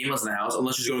rest of the females in the house,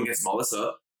 unless she's going against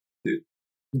Melissa.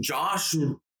 Josh.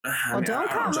 Don't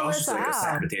count Melissa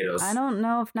out. I don't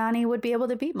know if Nani would be able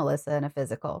to beat Melissa in a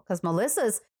physical, because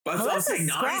Melissa's I'm saying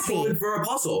Nani's hoping for a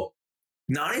puzzle.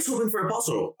 Nani's hoping for a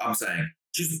puzzle. I'm saying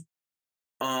she's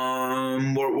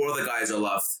what other guys are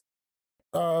left?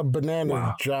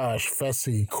 Banana, Josh,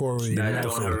 Fessy, Corey, that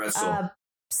don't have wrestle.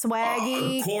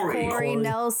 Swaggy, Corey,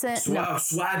 Nelson.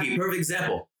 Swaggy, perfect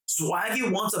example. Swaggy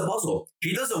wants a puzzle.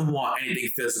 He doesn't want anything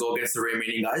physical against the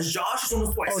remaining guys. Josh is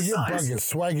almost twice his size. Oh, you're bugging.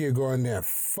 Swaggy will go in there,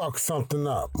 fuck something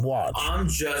up. Watch. I'm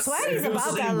just Swaggy's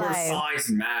about that where life. Size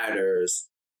matters.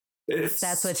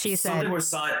 That's what she said. Something where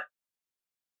size.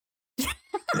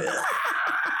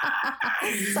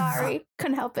 Sorry,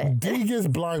 couldn't help it. D gets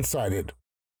blindsided.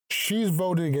 She's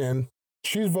voted in,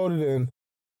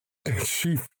 and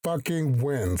she fucking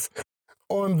wins.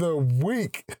 On the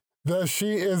week that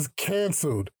she is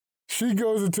canceled, she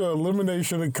goes into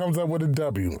elimination and comes up with a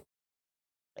W.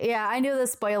 Yeah, I knew the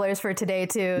spoilers for today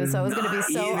too, so it was going to be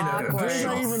so awkward. There's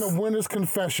not even a winner's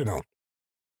confessional.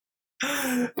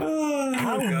 How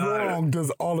wrong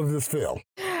does all of this feel?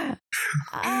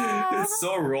 It's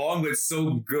so wrong, but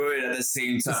so good at the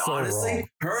same time. So honestly, wrong.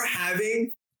 her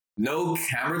having no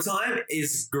camera time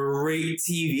is great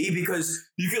TV because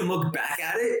you can look back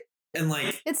at it and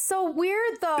like it's so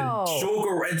weird though.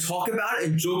 Talk about it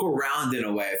and joke around in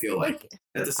a way. I feel like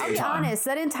at the same time. I'll be honest,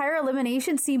 that entire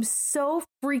elimination seems so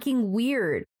freaking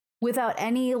weird without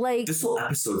any like. This whole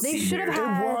episode. They should have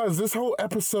had. This whole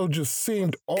episode just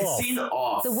seemed off. It seemed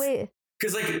off. The way.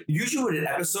 Because like usually with an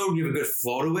episode you have a good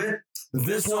flow to it.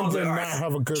 This one did not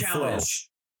have a good challenge.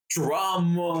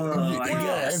 Drama, I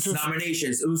guess,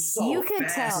 nominations. It was so you could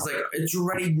fast. tell. It's like it's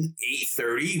already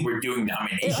 8:30. We're doing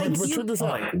nominations. But check this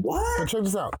out. Like, what? But check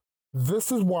this out.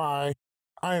 This is why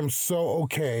I am so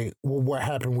okay with what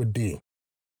happened with D.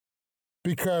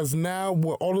 Because now,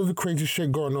 with all of the crazy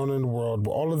shit going on in the world,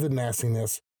 with all of the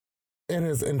nastiness, it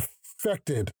has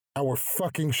infected our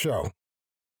fucking show.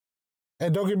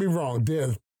 And don't get me wrong,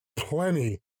 there's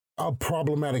plenty of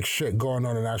problematic shit going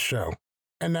on in our show.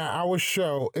 And now our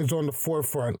show is on the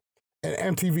forefront,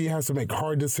 and MTV has to make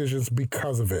hard decisions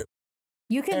because of it.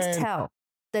 You can tell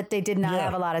that they did not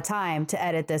have a lot of time to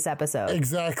edit this episode.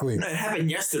 Exactly. It happened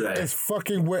yesterday. It's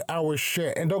fucking with our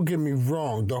shit. And don't get me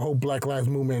wrong, the whole Black Lives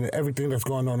Movement and everything that's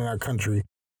going on in our country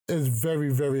is very,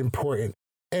 very important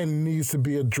and needs to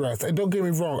be addressed. And don't get me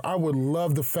wrong, I would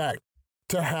love the fact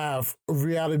to have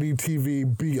reality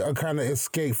TV be a kind of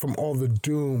escape from all the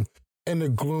doom and the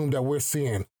gloom that we're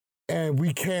seeing. And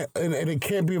we can't, and it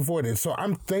can't be avoided. So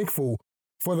I'm thankful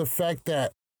for the fact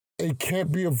that it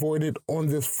can't be avoided on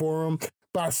this forum,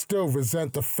 but I still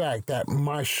resent the fact that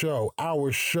my show,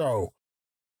 our show,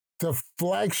 the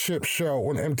flagship show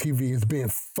on MTV is being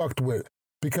fucked with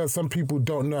because some people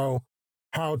don't know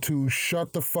how to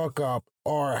shut the fuck up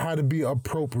or how to be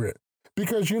appropriate.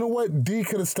 Because you know what? D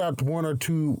could have stopped one or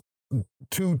two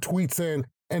tweets in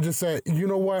and just said, you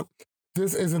know what?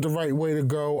 This isn't the right way to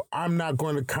go. I'm not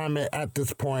going to comment at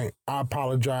this point. I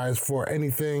apologize for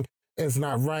anything. it's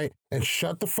not right, and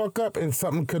shut the fuck up, and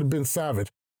something could have been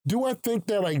salvaged. Do I think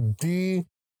that like D,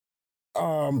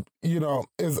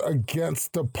 is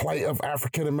against the plight of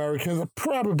African Americans?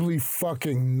 Probably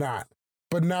fucking not.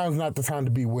 But now's not the time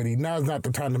to be witty. Now's not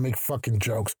the time to make fucking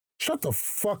jokes. Shut the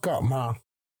fuck up, Ma.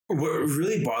 What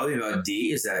really bothered me about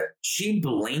D is that she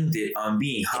blamed it on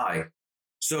being high.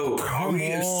 So are we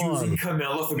excusing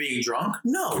Camilla for being drunk?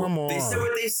 No. Come on. They said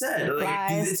what they said. Like,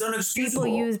 Guys, it's unexcusable. people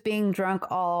use being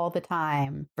drunk all the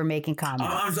time for making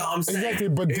comments. I'm saying. Exactly,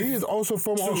 but D is also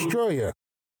from Australia.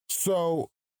 So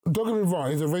don't get me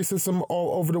wrong, is it racism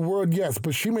all over the world? Yes,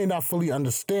 but she may not fully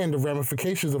understand the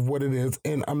ramifications of what it is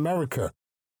in America.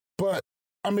 But,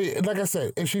 I mean, like I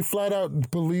said, if she flat out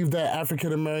believed that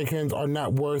African Americans are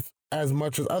not worth as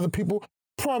much as other people,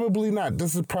 probably not.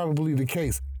 This is probably the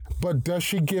case. But does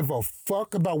she give a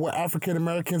fuck about what African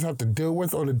Americans have to deal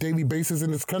with on a daily basis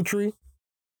in this country?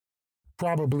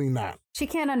 Probably not. She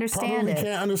can't understand Probably it.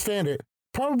 can't understand it.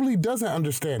 Probably doesn't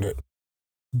understand it.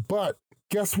 But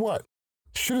guess what?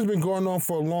 Shit has been going on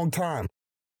for a long time.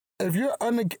 If you're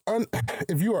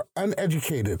if you are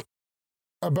uneducated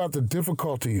about the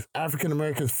difficulties African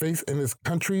Americans face in this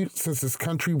country since this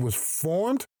country was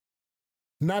formed,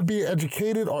 not being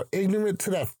educated or ignorant to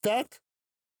that fact,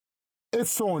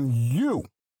 it's on you.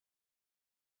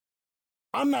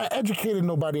 I'm not educating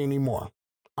nobody anymore.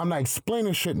 I'm not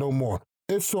explaining shit no more.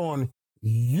 It's on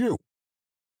you.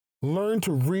 Learn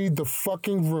to read the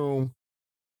fucking room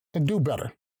and do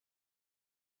better.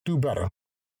 Do better.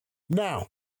 Now,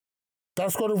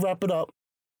 that's going to wrap it up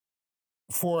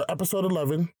for episode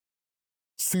 11,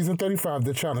 season 35,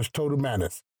 The Challenge, Total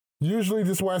Madness. Usually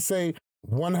this is why I say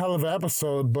one hell of an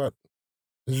episode, but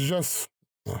it's just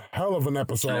a hell of an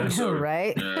episode.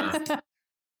 Right? Yeah.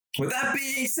 With that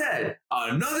being said,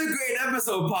 another great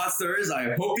episode, Podsters.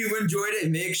 I hope you enjoyed it.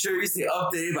 Make sure you stay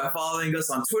updated by following us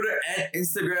on Twitter and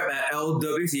Instagram at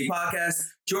LWC Podcast.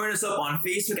 Join us up on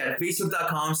Facebook at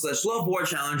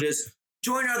facebook.com/LoveWarChallenges.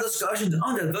 Join our discussions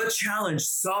under the challenge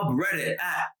subreddit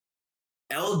at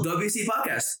LWC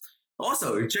Podcast.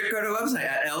 Also, check out our website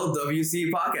at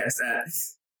LWC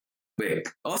Podcast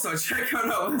Also, check out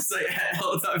our website at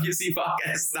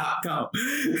lwcpodcast.com.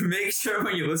 Make sure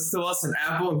when you listen to us on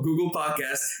Apple and Google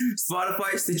Podcasts,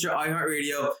 Spotify, Stitcher,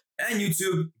 iHeartRadio, and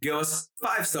YouTube, give us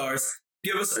 5 stars,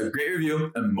 give us a great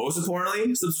review, and most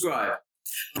importantly, subscribe.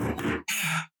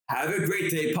 Have a great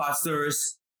day,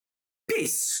 Podsters.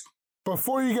 Peace.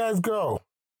 Before you guys go,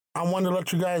 I want to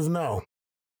let you guys know,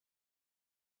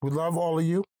 we love all of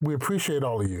you. We appreciate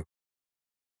all of you.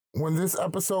 When this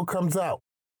episode comes out,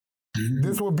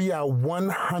 this will be our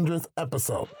 100th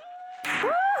episode.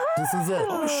 This is it.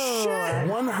 Oh, shit.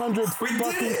 100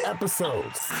 fucking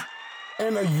episodes.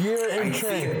 In a year and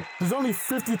change. There's only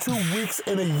 52 weeks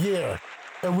in a year.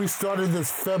 And we started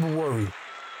this February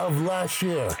of last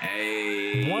year.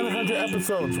 100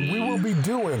 episodes. We will be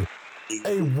doing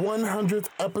a 100th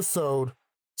episode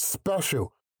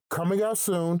special. Coming out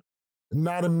soon.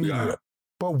 Not immediate.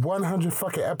 But 100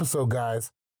 fucking episode, guys.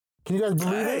 Can you guys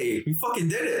believe it? Hey, we fucking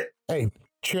did it. Hey,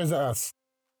 cheers to us.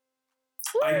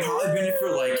 I've probably been here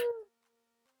for like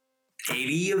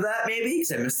 80 of that, maybe,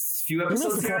 because I missed a few You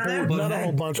episodes missed a here and there, couple, but not a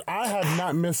whole bunch. I have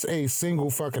not missed a single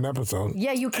fucking episode.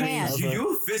 Yeah, you I mean, can.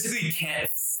 you physically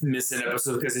can't miss an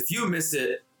episode, because if you miss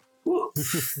it, We're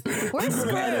You're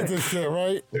gonna edit screwed. this shit,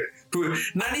 right?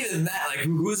 not even that, like,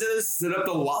 who's gonna set up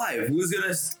the live? Who's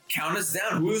gonna count us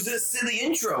down? Who's gonna say the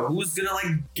intro? Who's gonna, like,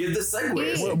 give the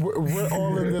segues? We're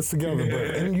all in this together,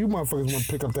 but and you motherfuckers want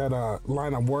to pick up that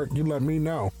line of work, you let me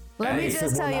know. Let me Hey,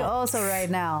 just tell you also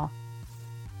right now,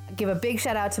 give a big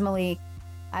shout out to Malik.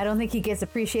 I don't think he gets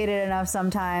appreciated enough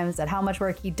sometimes at how much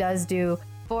work he does do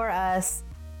for us.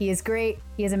 He is great.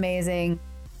 He is amazing.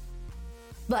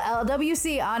 But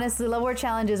LWC, honestly, Love War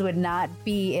Challenges would not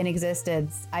be in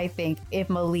existence, I think, if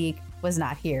Malik was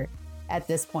not here at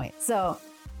this point. So,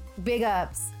 big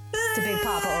ups to Big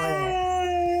Papa over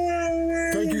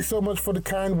there. Thank you so much for the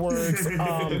kind words.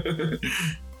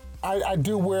 I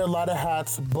do wear a lot of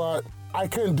hats, but I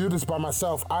couldn't do this by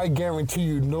myself. I guarantee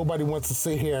you nobody wants to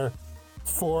sit here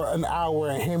for an hour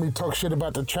and hear me talk shit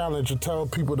about the challenge and tell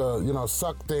people to,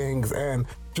 suck things and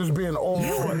just being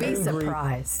overall Be angry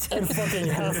surprised. and fucking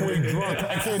halfway drunk.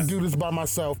 I can't do this by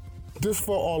myself. This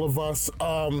for all of us.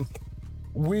 Don't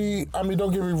get me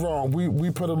wrong. We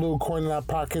put a little coin in our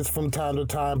pockets from time to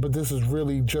time, but this is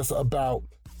really just about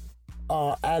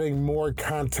adding more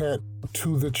content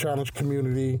to the challenge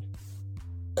community.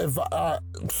 If I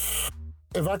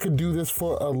could do this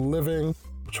for a living,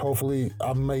 which hopefully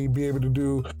I may be able to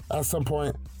do at some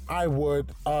point, I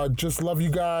would. Just love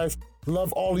you guys.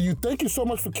 Love all of you. Thank you so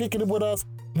much for kicking it with us.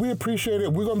 We appreciate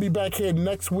it. We're going to be back here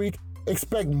next week.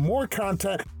 Expect more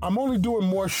content. I'm only doing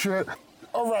more shit.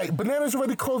 All right, Bananas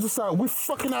ready to close us out. We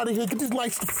fucking out of here. Get these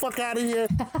lights the fuck out of here.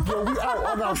 Yo, we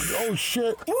out. Oh,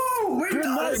 shit. Woo, we're Good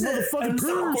done. night, motherfucking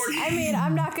peace. I mean,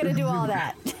 I'm not going to do all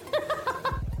that.